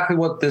 that's exactly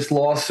what this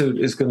lawsuit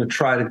is going to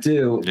try to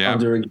do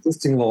under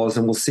existing laws,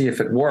 and we'll see if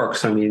it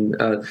works.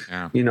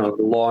 The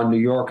law in New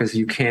York is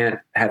you can't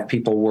have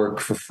people work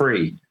for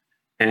free.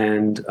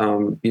 And,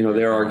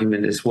 their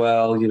argument is,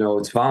 well,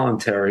 it's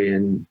voluntary.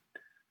 And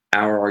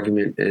our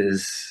argument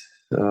is,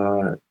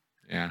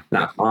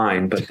 not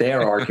mine, but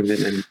their argument.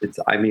 And it's,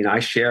 I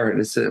share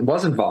it. It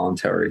wasn't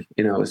voluntary,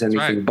 it was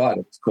anything but.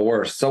 It's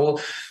coerced. So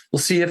we'll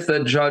see if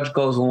the judge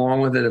goes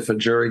along with it, if a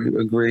jury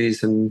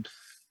agrees, and,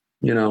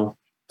 they'll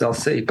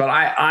see. But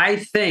I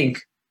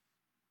think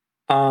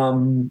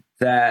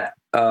that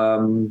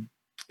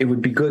it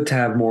would be good to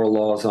have more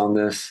laws on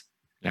this.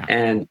 Yeah.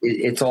 And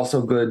it's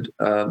also good.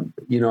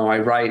 I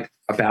write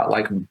about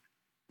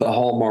the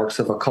hallmarks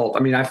of a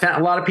cult. I found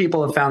a lot of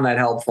people have found that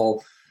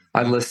helpful.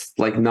 I list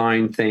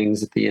 9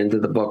 things at the end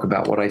of the book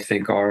about what I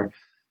think are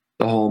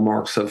the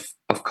hallmarks of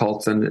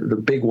cults. And the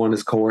big one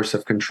is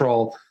coercive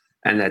control.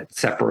 And that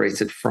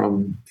separates it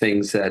from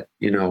things that,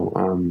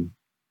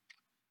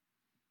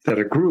 that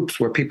are groups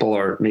where people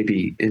are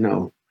maybe,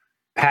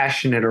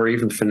 passionate or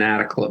even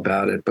fanatical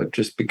about it. But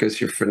just because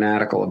you're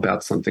fanatical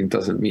about something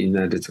doesn't mean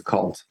that it's a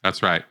cult.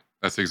 That's right.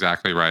 That's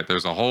exactly right.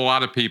 There's a whole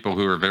lot of people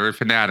who are very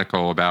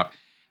fanatical about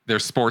their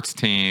sports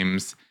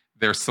teams,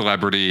 their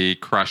celebrity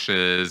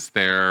crushes,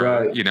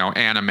 their,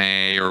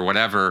 anime or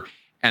whatever.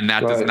 And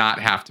that does not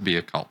have to be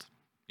a cult.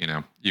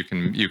 You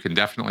can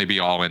definitely be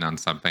all in on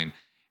something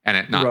and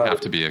it not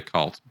have to be a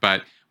cult.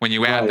 But when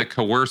you add the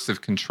coercive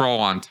control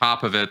on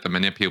top of it, the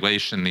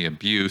manipulation, the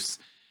abuse,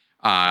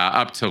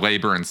 up to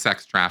labor and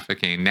sex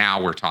trafficking,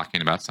 now we're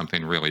talking about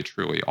something really,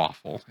 truly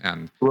awful.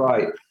 And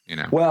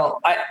well,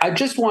 I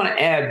just want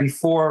to add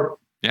before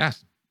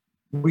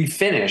we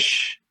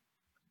finish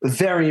a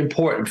very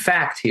important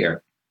fact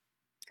here,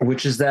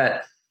 which is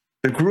that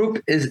the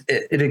group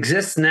it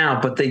exists now,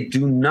 but they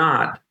do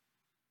not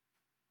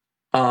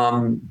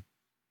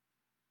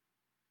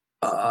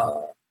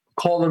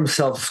call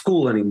themselves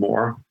school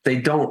anymore. They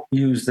don't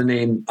use the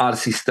name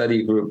Odyssey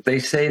Study Group. They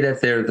say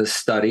that they're the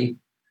study.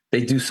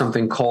 They do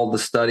something called the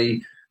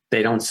study.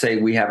 They don't say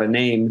we have a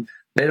name.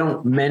 They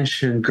don't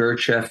mention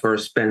Gurdjieff or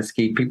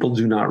Ouspensky. People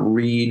do not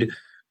read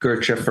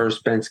Gurdjieff or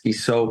Ouspensky.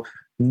 So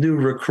new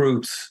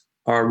recruits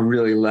are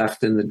really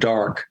left in the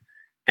dark.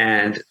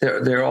 And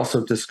they're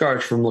also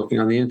discouraged from looking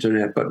on the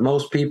internet. But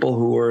most people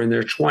who are in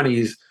their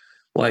 20s,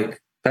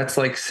 that's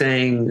like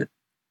saying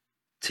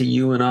to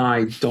you and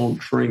I, don't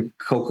drink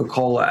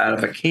Coca-Cola out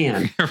of a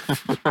can.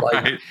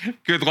 Right.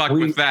 Good luck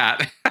with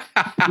that.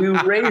 We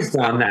were raised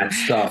on that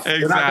stuff.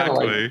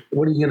 Exactly.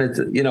 What are you going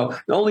to do?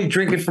 Only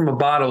drink it from a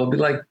bottle would be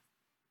like,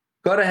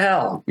 go to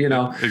hell,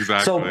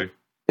 Exactly. So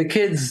the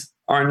kids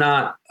are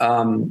not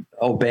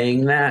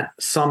obeying that.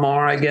 Some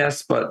are, I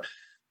guess, but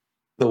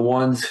the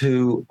ones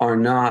who are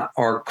not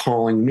are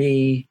calling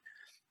me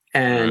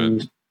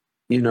and,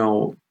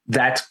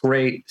 that's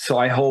great. So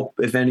I hope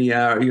if any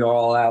of you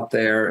all out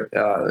there,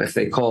 if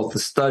they call it the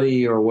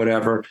study or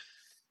whatever,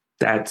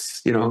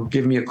 that's,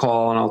 give me a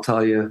call and I'll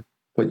tell you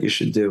what you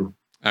should do.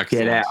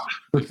 Excellent.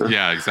 Get out.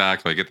 Yeah,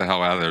 exactly. Get the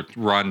hell out of there.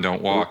 Run,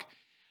 don't walk.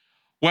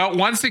 Well,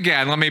 once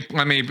again, let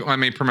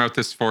me promote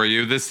this for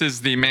you. This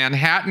is the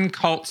Manhattan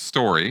Cult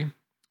Story,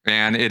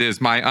 and it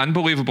is my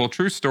unbelievable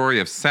true story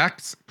of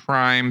sex,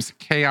 crimes,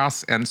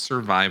 chaos, and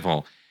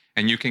survival.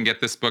 And you can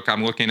get this book.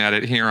 I'm looking at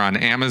it here on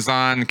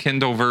Amazon,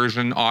 Kindle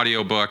version,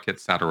 audiobook,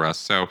 etc.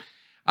 So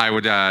I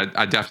would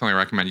I definitely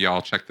recommend you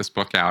all check this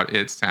book out.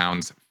 It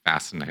sounds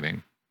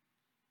fascinating.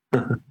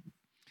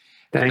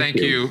 Thank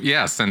you.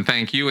 Yes. And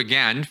thank you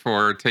again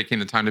for taking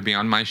the time to be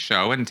on my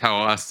show and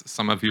tell us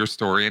some of your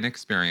story and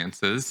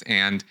experiences.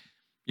 And,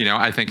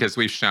 I think as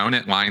we've shown,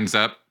 it lines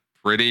up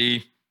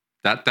pretty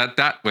with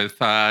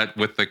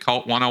the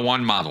Cult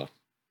 101 model.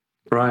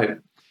 Right.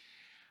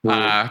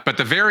 But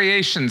the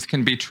variations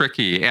can be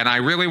tricky. And I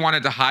really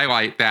wanted to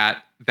highlight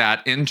that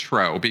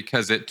intro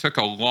because it took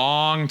a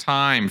long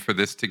time for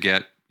this to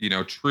get,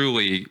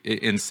 truly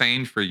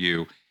insane for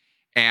you.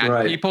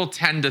 And people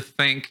tend to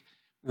think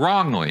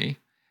wrongly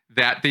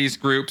that these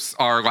groups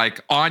are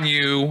like on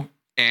you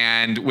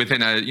and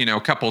within a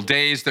couple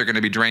days they're going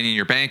to be draining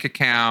your bank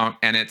account,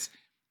 and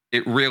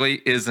it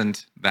really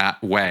isn't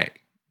that way,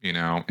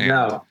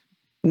 and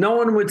no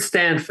one would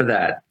stand for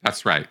that.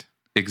 That's right.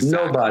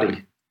 Exactly.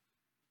 Nobody.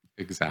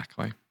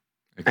 Exactly.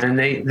 And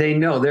they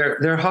know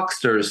they're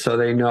hucksters, so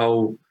they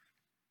know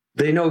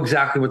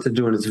exactly what they're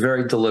doing. It's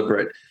very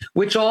deliberate.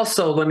 Which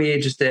also, let me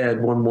just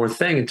add one more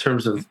thing in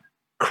terms of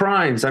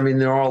crimes. I mean,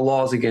 there are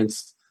laws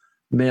against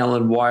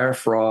mail-in wire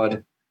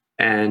fraud,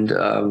 and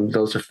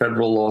those are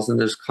federal laws, and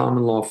there's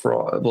common law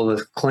fraud. Well,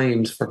 there's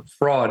claims for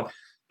fraud,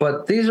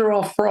 but these are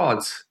all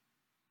frauds.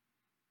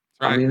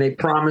 Right. I mean, they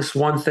promise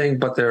one thing,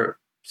 but they're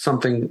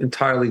something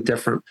entirely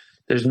different.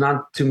 There's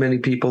not too many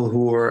people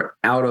who are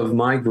out of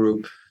my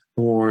group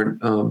who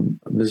aren't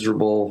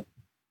miserable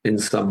in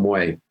some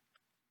way.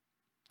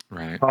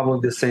 Right.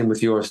 Probably the same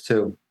with yours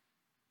too.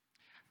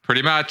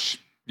 Pretty much.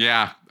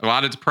 Yeah. A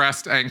lot of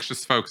depressed,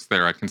 anxious folks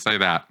there. I can say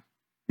that.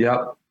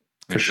 Yep.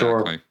 For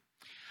sure.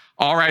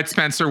 All right,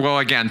 Spencer. Well,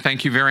 again,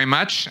 thank you very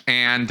much.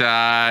 And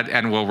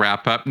we'll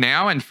wrap up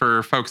now. And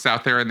for folks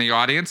out there in the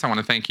audience, I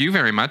want to thank you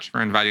very much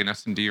for inviting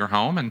us into your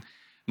home and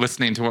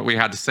listening to what we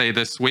had to say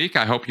this week.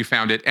 I hope you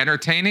found it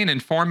entertaining,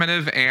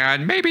 informative,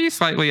 and maybe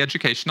slightly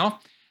educational.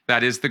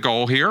 That is the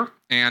goal here.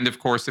 And of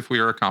course, if we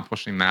are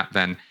accomplishing that,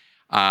 then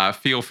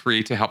feel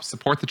free to help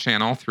support the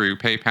channel through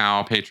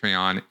PayPal,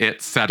 Patreon,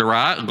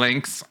 etc.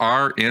 Links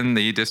are in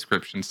the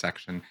description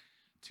section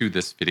to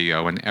this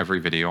video and every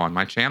video on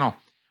my channel.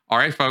 All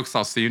right, folks,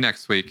 I'll see you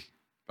next week.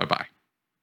 Bye-bye.